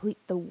complete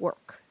the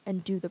work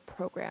and do the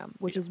program,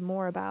 which yeah. is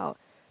more about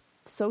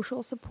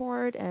social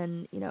support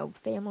and,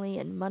 family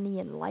and money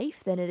and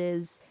life than it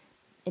is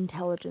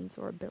intelligence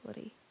or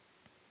ability.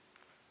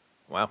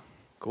 Wow,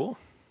 cool,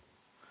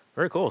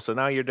 very cool. So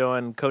now you're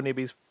doing Code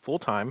Newbies full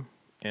time,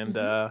 and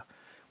Mm-hmm.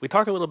 we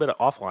talked a little bit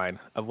offline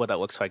of what that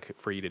looks like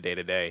for you to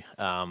day.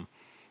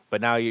 But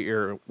now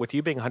you're with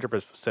you being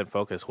 100%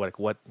 focused.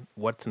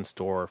 What's in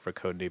store for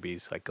Code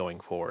Newbies like going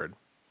forward?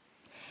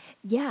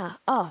 Yeah.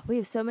 Oh, we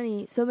have so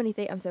many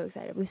things. I'm so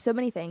excited. We have so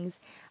many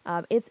things.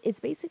 It's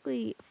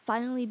basically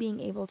finally being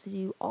able to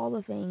do all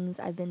the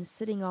things I've been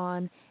sitting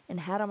on and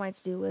had on my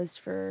to-do list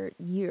for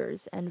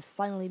years, and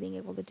finally being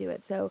able to do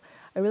it. So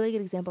a really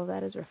good example of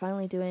that is we're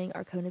finally doing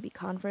our Konobi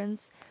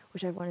conference,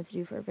 which I've wanted to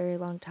do for a very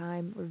long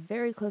time. We're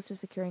very close to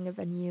securing a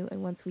venue,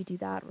 and once we do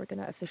that, we're going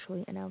to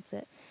officially announce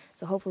it.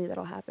 So hopefully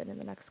that'll happen in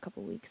the next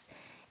couple weeks.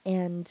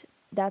 And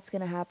that's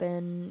going to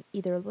happen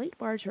either late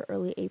March or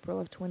early April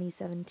of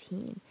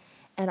 2017.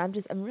 And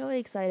I'm really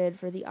excited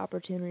for the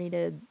opportunity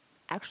to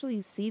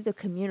actually see the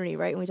community,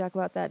 right? When we talk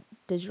about that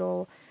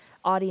digital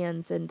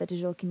audience and the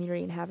digital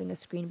community and having a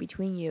screen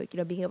between you,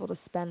 being able to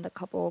spend a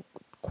couple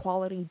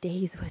quality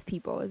days with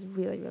people is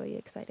really, really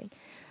exciting.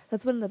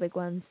 That's one of the big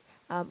ones.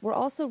 We're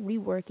also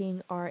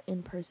reworking our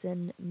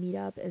in-person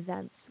meetup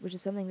events, which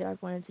is something that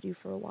I've wanted to do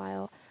for a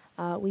while.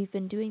 We've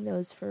been doing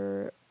those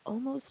for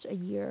almost a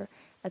year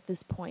at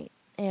this point,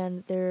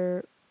 and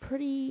they're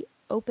pretty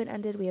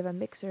open-ended. We have a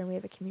mixer and we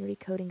have a community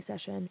coding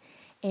session.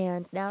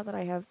 And now that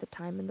I have the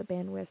time and the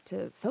bandwidth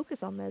to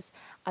focus on this,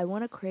 I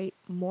want to create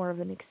more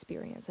of an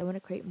experience. I want to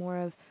create more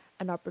of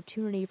an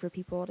opportunity for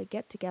people to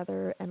get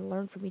together and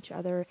learn from each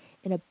other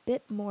in a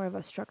bit more of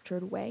a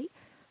structured way,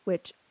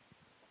 which,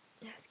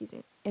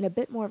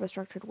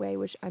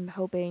 which I'm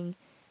hoping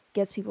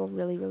gets people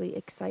really, really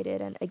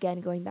excited. And again,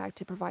 going back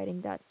to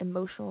providing that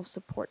emotional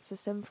support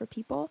system for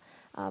people,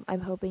 I'm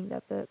hoping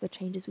that the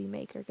changes we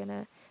make are going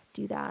to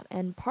do that.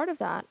 And part of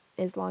that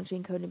is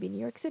launching Code New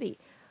York City,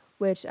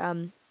 which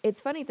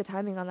it's funny the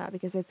timing on that,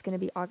 because it's going to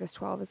be August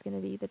 12th is going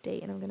to be the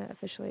date, and I'm going to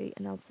officially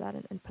announce that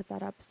and put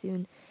that up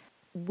soon.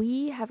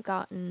 We have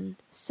gotten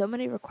so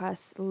many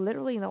requests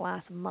literally in the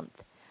last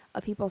month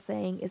of people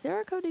saying, is there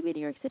a Code New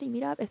York City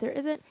meetup? If there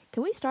isn't,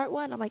 can we start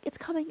one? I'm like, it's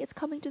coming.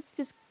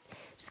 Just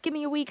give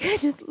me a week.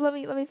 Just let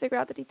me figure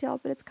out the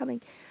details, but it's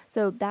coming.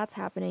 So that's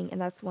happening, and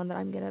that's one that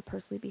I'm going to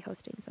personally be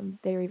hosting. So I'm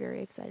very,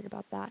 very excited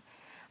about that.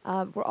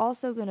 We're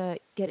also going to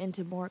get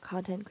into more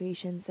content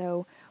creation.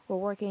 So we're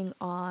working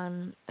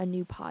on a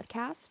new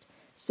podcast.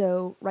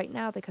 So right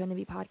now, the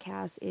Konobi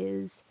podcast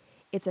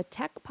it's a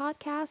tech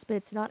podcast, but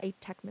it's not a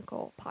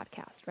technical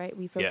podcast, right?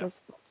 We Yeah,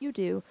 focus, like you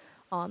do,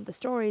 on the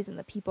stories and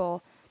the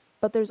people,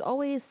 but there's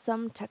always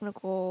some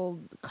technical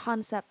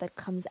concept that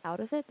comes out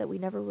of it that we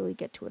never really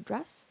get to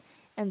address.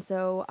 And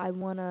so I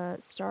want to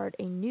start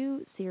a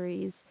new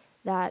series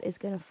that is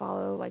going to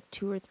follow like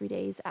 2 or 3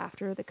 days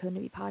after the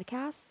Konobi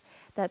podcast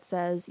that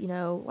says,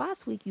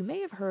 last week you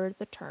may have heard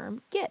the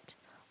term Git,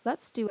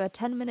 let's do a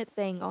 10-minute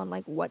thing on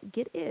like what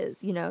Git is,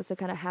 so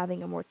kind of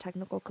having a more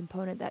technical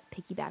component that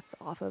piggybacks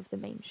off of the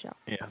main show.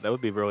 Yeah, that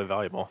would be really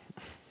valuable.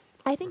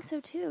 I think so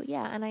too.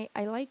 Yeah, and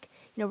I like,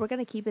 we're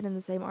going to keep it in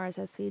the same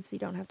RSS feed so you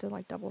don't have to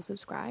like double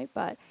subscribe,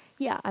 but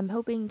yeah, I'm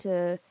hoping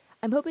to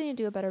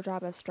do a better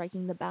job of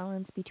striking the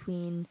balance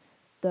between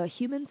the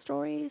human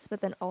stories but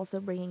then also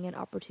bringing in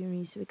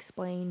opportunities to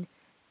explain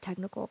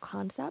technical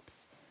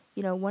concepts.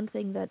 One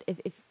thing that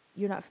if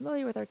you're not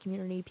familiar with our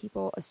community,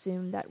 people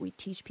assume that we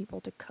teach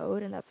people to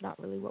code, and that's not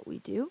really what we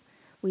do.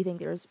 We think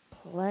there's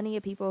plenty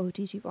of people who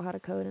teach people how to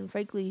code and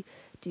frankly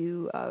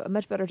do a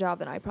much better job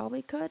than I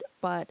probably could,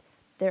 but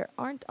there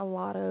aren't a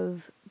lot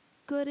of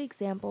good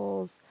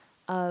examples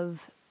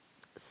of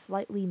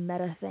slightly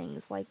meta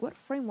things like what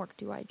framework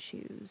do I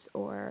choose,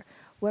 or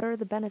what are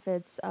the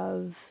benefits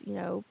of,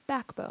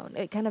 Backbone.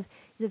 It kind of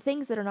the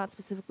things that are not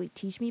specifically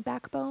teach me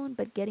Backbone,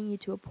 but getting you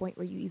to a point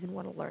where you even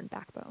want to learn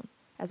Backbone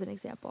as an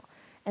example.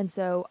 And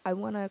so I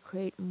want to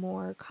create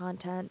more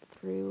content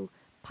through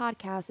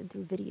podcasts and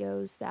through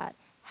videos that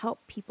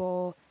help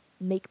people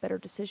make better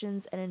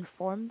decisions and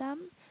inform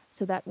them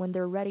so that when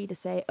they're ready to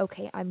say,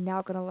 okay, I'm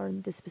now going to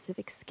learn this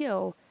specific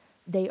skill,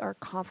 they are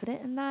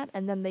confident in that,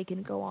 and then they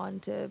can go on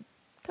to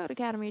Code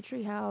Academy,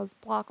 Treehouse,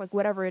 Block, like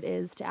whatever it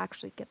is to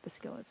actually get the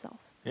skill itself.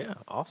 Yeah,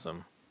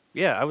 awesome.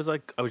 Yeah, I was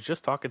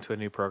just talking to a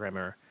new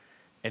programmer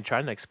and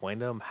trying to explain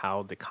to them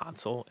how the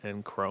console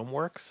in Chrome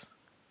works,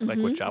 like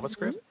with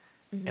JavaScript,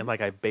 and like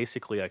I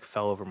basically like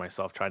fell over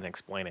myself trying to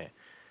explain it.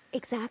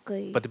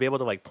 Exactly. But to be able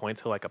to like point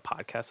to like a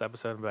podcast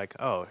episode and be like,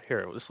 oh,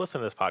 here, just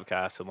listen to this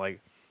podcast, and like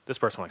this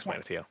person will explain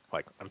it to Yes. you.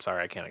 Like, I'm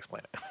sorry, I can't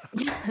explain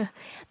it.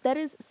 That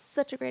is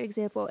such a great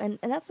example. And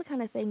that's the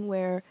kind of thing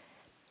where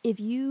if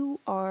you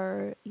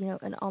are,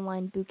 an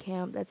online boot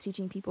camp that's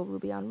teaching people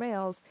Ruby on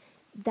Rails,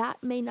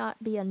 that may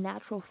not be a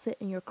natural fit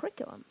in your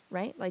curriculum,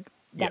 right? Like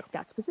Yeah.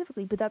 that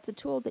specifically, but that's a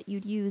tool that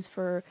you'd use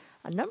for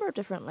a number of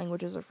different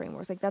languages or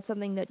frameworks. Like that's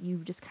something that you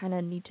just kind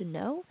of need to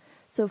know.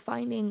 So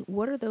finding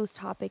what are those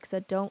topics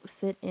that don't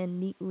fit in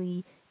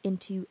neatly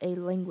into a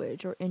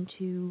language or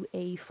into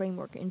a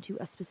framework, into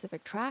a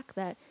specific track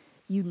that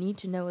you need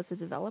to know as a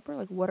developer,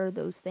 like what are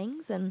those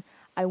things? And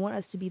I want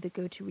us to be the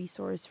go-to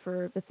resource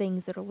for the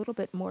things that are a little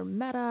bit more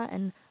meta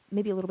and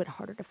maybe a little bit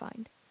harder to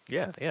find.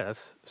 Yeah, yeah,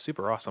 that's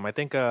super awesome. I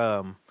think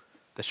the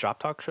Shop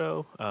Talk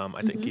show,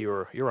 I think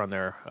Mm-hmm. you were on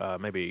there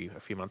maybe a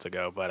few months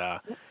ago, but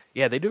Yep.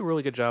 yeah, they do a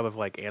really good job of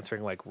like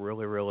answering like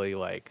really really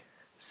like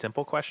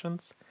simple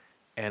questions,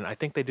 and I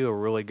think they do a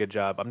really good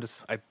job.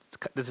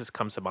 This just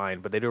comes to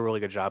mind, but they do a really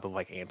good job of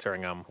like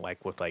answering them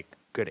like with like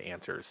good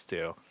answers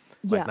too,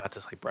 like Yeah. not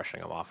just like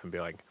brushing them off and be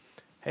like,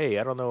 hey,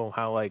 I don't know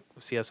how like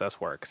CSS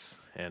works,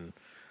 and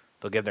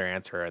they'll give their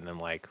answer, and then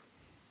like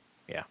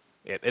yeah,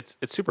 it's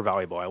super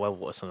valuable. I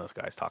love listening to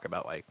those guys talk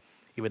about like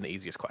even the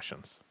easiest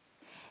questions.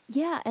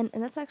 Yeah, and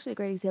that's actually a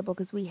great example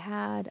because we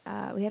had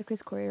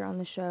Chris Courier on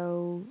the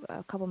show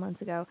a couple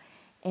months ago,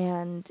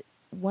 and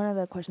one of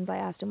the questions I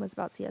asked him was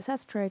about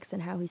CSS tricks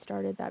and how he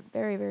started that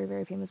very, very,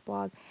 very famous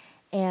blog.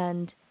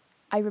 And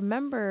I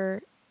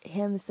remember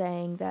him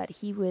saying that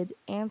he would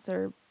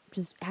answer,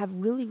 just have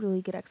really,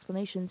 really good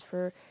explanations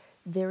for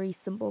very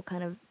simple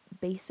kind of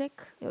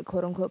basic,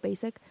 quote unquote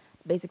basic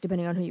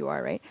depending on who you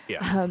are, right?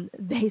 Yeah.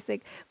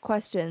 Basic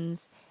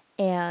questions.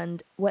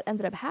 And what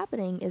ended up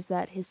happening is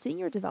that his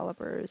senior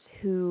developers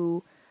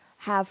who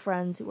have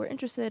friends who were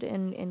interested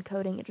in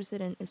coding,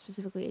 interested in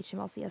specifically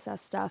HTML, CSS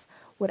stuff,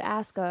 would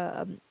ask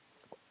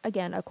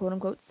again, a quote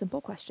unquote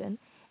simple question.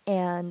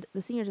 And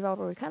the senior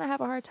developer would kind of have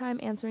a hard time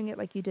answering it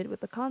like you did with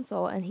the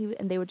console. And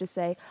they would just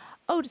say,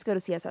 oh, just go to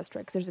CSS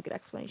tricks. There's a good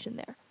explanation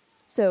there.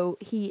 So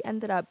he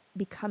ended up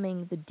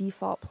becoming the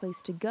default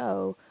place to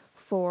go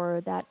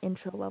for that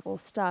intro level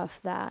stuff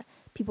that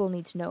people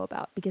need to know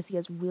about because he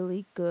has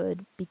really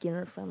good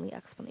beginner friendly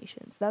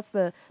explanations. That's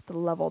the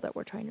level that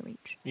we're trying to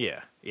reach.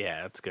 Yeah,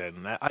 yeah, that's good.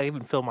 And I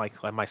even feel like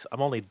I'm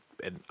only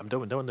I'm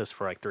doing this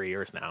for like 3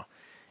 years now,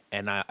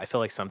 and I feel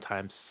like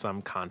sometimes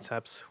some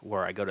concepts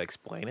where I go to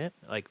explain it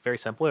like very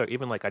simply, or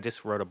even like I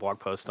just wrote a blog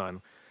post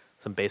on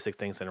some basic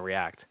things in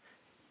React,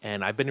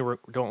 and I've been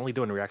only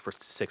doing React for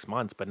 6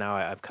 months, but now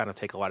I've kind of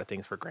take a lot of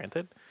things for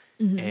granted,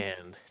 Mm-hmm.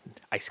 and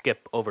I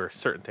skip over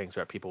certain things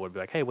where people would be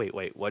like, "Hey, wait,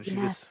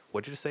 Yes.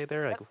 what did you just say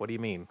there? Yep. Like, what do you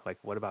mean? Like,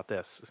 what about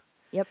this?"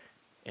 Yep.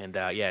 And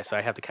yeah, so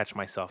I have to catch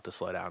myself to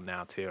slow down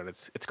now too, and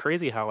it's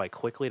crazy how like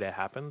quickly that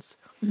happens.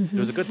 There Mm-hmm.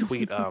 was a good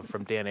tweet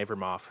from Dan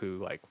Avermoff, who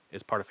like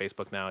is part of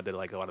Facebook now, and did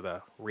like a lot of the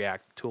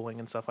React tooling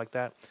and stuff like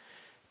that.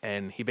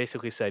 And he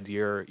basically said,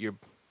 "You're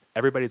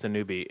everybody's a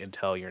newbie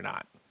until you're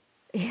not."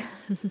 Yeah.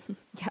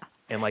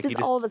 And like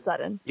Just all of a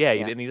sudden. yeah,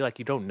 Yeah. and you like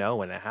you don't know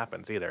when it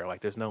happens either. Like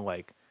there's no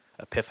like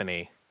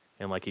epiphany,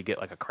 and like you get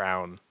like a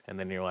crown, and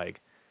then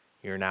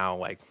you're now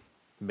like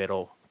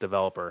middle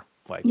developer.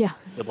 Like Yeah.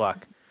 good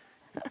luck.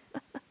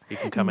 You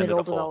can come into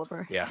Middle the fold.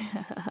 developer. Yeah.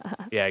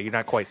 Yeah, you're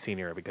not quite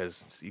senior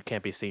because you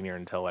can't be senior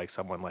until like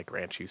someone like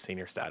grants you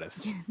senior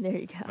status. There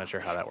you go. I'm not sure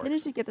how that As soon as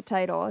works. you get the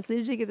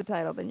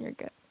title, then you're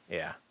good.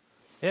 Yeah.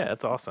 Yeah,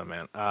 that's awesome,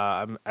 man.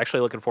 I'm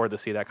actually looking forward to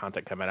see that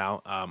content coming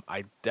out.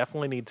 I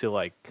definitely need to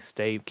like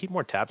keep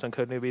more tabs on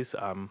Code Newbies.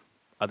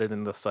 Other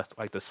than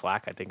like the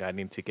Slack, I think I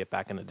need to get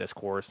back into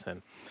discourse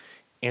and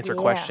answer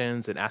Yeah.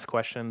 questions and ask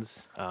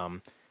questions.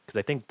 Because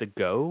I think the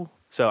Go.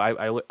 So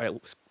I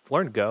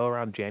learned Go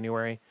around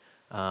January,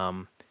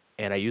 um,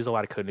 and I use a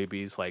lot of Code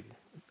Newbies. Like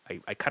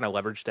I kind of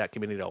leveraged that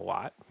community a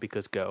lot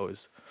because Go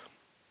is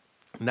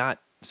not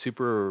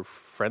super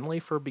friendly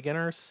for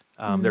beginners.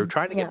 They're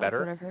trying to Yeah, get that's what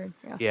better. I've heard.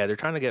 Yeah. Yeah, they're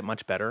trying to get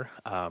much better,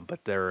 but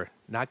they're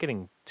not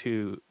getting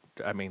too.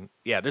 I mean,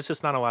 yeah, there's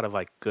just not a lot of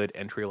like good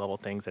entry level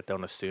things that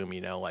don't assume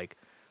like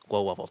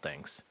low level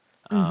things.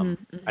 Mm-hmm.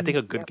 I Mm-hmm. think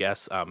a good Yep.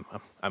 guess.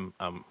 I'm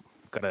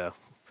gonna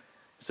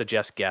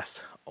suggest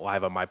guests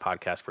live on my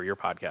podcast for your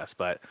podcast,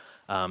 but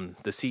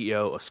the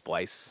CEO of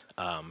Splice,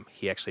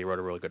 he actually wrote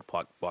a really good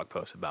blog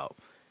post about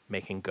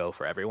making Go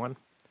for everyone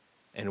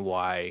and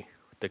why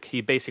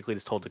he basically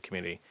just told the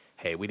community,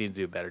 hey, we need to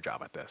do a better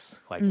job at this.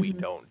 Like we Mm-hmm.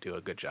 don't do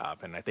a good job.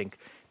 And I think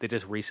they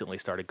just recently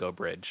started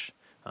GoBridge,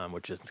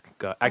 which is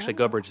actually Oh.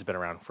 GoBridge has been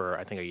around for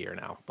I think a year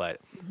now, but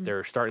Mm-hmm.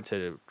 they're starting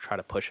to try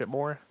to push it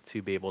more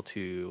to be able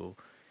to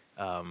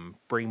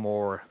bring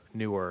more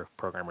newer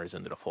programmers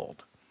into the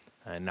fold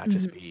and not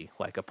just Mm-hmm. be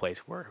like a place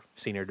where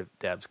senior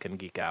devs can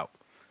geek out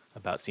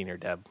about senior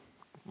dev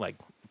like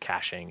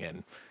caching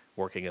and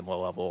working in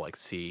low level like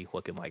C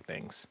looking like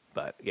things.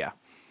 But yeah,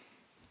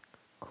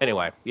 Cool.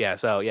 anyway, yeah.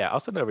 So yeah, I'll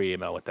send over an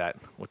email with that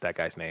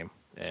guy's name,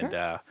 and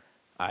Sure.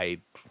 I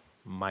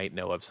might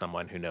know of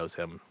someone who knows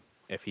him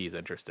if he's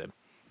interested.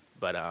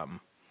 But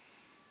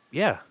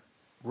yeah,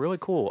 really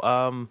cool.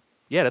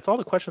 Yeah, that's all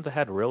the questions I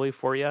had really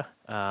for you.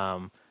 I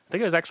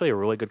think it was actually a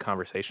really good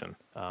conversation.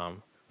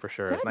 For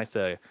sure, it's Good. nice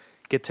to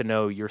get to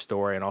know your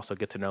story and also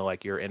get to know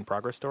like your in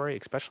progress story,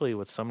 especially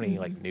with so many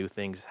Mm-hmm. like new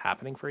things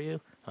happening for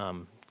you.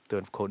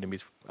 Doing code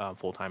newbies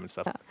full time and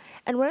stuff. Yeah.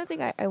 And one other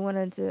thing I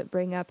wanted to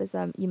bring up is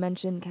you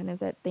mentioned kind of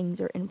that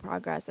things are in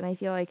progress. And I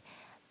feel like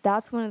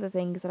that's one of the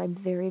things that I'm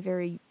very,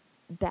 very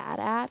bad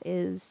at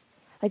is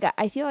like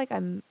I feel like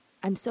I'm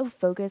so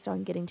focused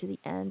on getting to the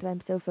end.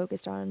 I'm so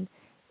focused on,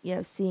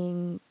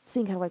 seeing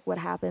kind of like what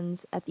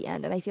happens at the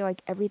end. And I feel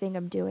like everything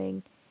I'm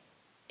doing,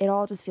 it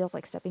all just feels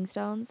like stepping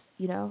stones,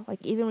 you know? Like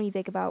even when you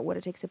think about what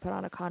it takes to put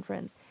on a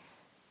conference,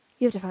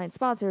 you have to find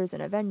sponsors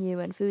and a venue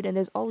and food, and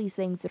there's all these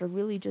things that are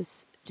really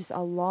just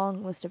a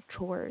long list of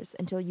chores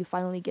until you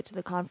finally get to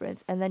the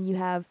conference, and then you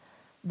have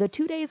the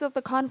 2 days of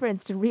the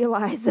conference to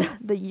realize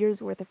the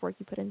year's worth of work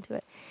you put into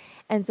it.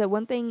 And so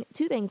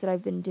two things that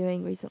I've been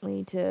doing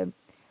recently to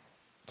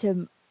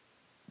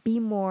be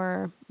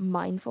more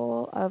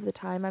mindful of the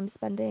time I'm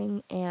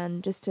spending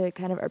and just to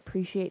kind of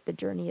appreciate the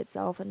journey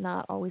itself and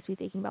not always be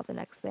thinking about the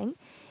next thing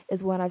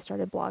is when I've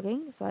started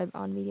blogging. So I'm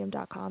on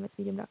medium.com. It's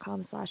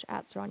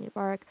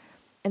medium.com/@SaraniaBark.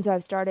 And so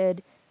I've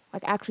started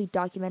like actually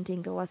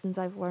documenting the lessons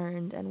I've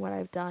learned and what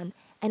I've done.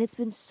 And it's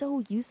been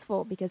so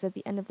useful because at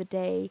the end of the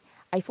day,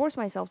 I force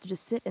myself to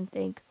just sit and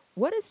think,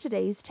 what is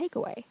today's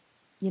takeaway?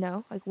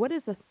 Like what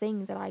is the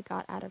thing that I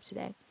got out of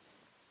today?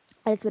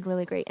 And it's been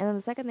really great. And then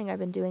the second thing I've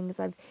been doing is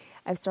I've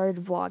started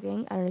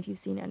vlogging. I don't know if you've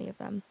seen any of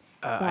them,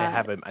 I but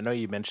haven't. I know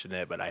you mentioned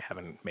it, but I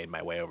haven't made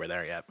my way over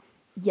there yet.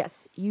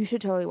 yes, you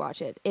should totally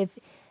watch it. If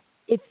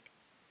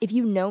if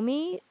you know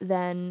me,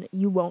 then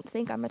you won't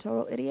think I'm a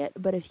total idiot.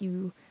 But if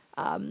you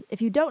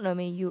don't know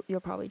me,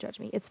 you'll probably judge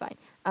me. It's fine.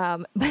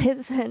 But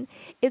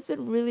it's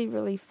been really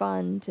really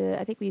fun to.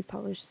 I think we've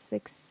published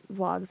 6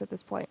 vlogs at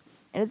this point,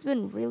 and it's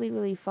been really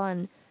really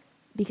fun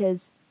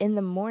because in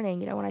the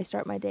morning, when I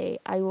start my day,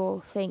 I will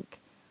think,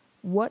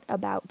 what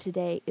about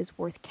today is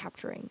worth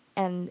capturing?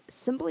 And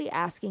simply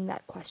asking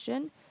that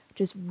question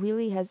just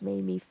really has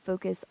made me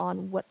focus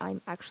on what I'm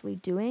actually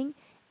doing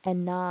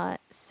and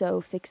not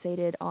so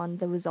fixated on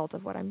the result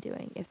of what I'm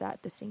doing, if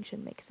that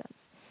distinction makes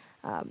sense.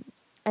 Um,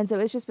 and so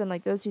it's just been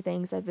like those two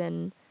things have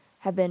been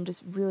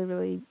just really,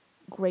 really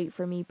great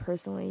for me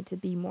personally to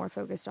be more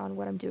focused on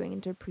what I'm doing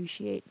and to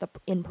appreciate the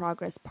in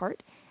progress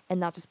part and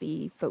not just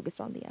be focused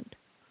on the end.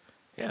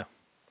 Yeah,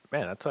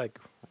 man, that's like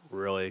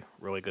really,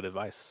 really good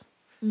advice.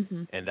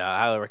 Mm-hmm. And I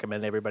highly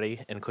recommend everybody,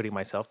 including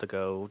myself, to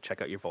go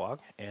check out your vlog.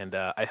 And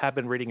I have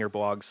been reading your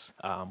blogs,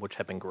 which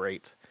have been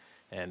great,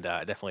 and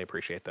I definitely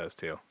appreciate those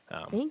too.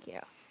 Thank you.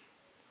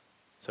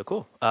 So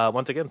cool.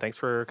 Once again, thanks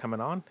for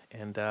coming on,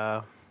 and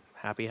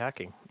happy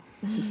hacking.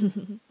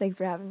 Thanks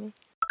for having me.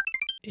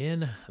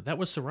 And that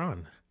was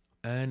Saran.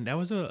 And that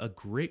was a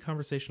great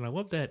conversation. I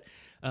love that.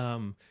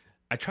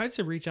 I tried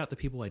to reach out to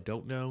people I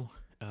don't know,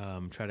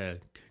 try to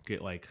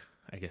get like,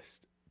 I guess,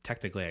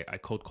 technically, I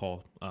cold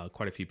call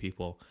quite a few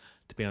people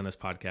to be on this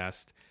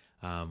podcast,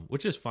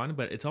 which is fun,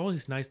 but it's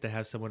always nice to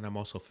have someone I'm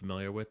also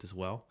familiar with as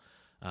well.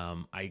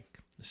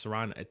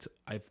 Saran,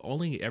 I've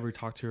only ever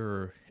talked to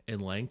her in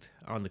length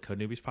on the Code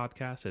Newbies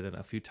podcast, and then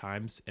a few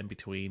times in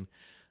between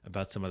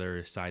about some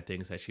other side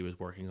things that she was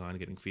working on,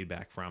 getting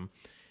feedback from.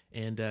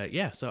 And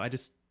yeah, so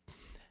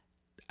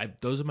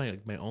those are my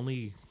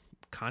only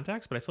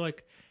contacts, but I feel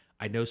like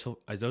I know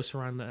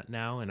Saran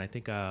now, and I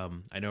think I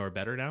know her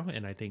better now,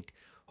 and I think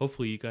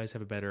hopefully you guys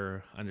have a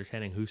better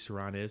understanding who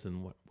Saran is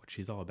and what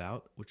she's all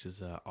about, which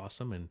is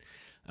awesome. And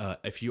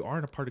if you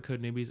aren't a part of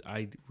Code Newbies,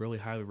 I really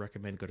highly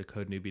recommend go to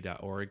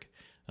codenewbie.org.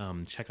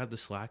 Check out the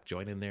Slack,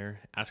 join in there,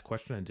 ask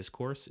questions on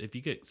Discourse. If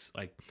you get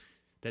like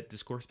that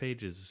Discourse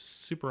page is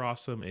super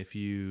awesome. If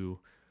you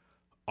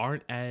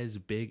aren't as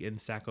big in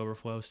Stack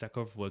Overflow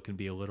can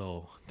be a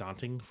little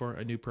daunting for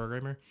a new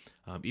programmer.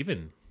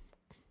 Even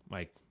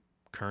like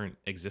current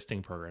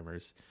existing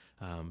programmers,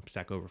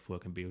 Stack Overflow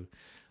can be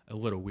a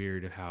little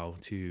weird of how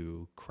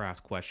to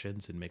craft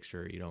questions and make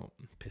sure you don't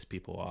piss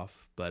people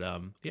off. But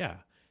yeah,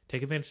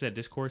 take advantage of that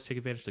Discourse, take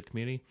advantage of the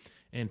community,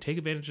 and take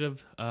advantage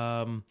of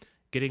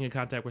getting in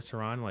contact with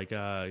Saran.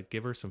 Like,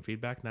 give her some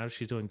feedback now that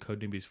she's doing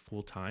Code Newbies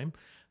full time.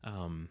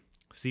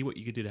 See what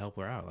you could do to help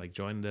her out. Like,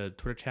 join the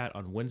Twitter chat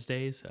on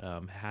Wednesdays,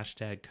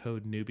 hashtag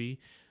Code Newbie.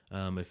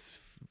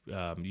 If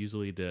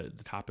usually the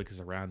topic is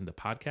around the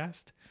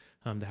podcast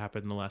that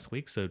happened in the last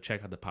week. So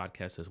check out the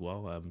podcast as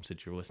well.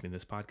 Since you're listening to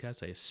this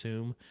podcast, I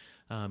assume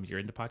you're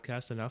into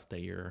podcasts enough that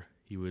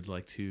you would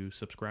like to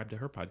subscribe to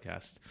her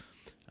podcast.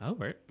 All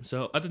right.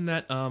 So other than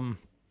that,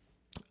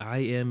 I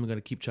am going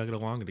to keep chugging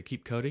along, going to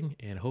keep coding,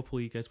 and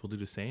hopefully you guys will do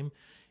the same.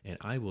 And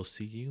I will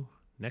see you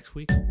next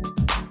week.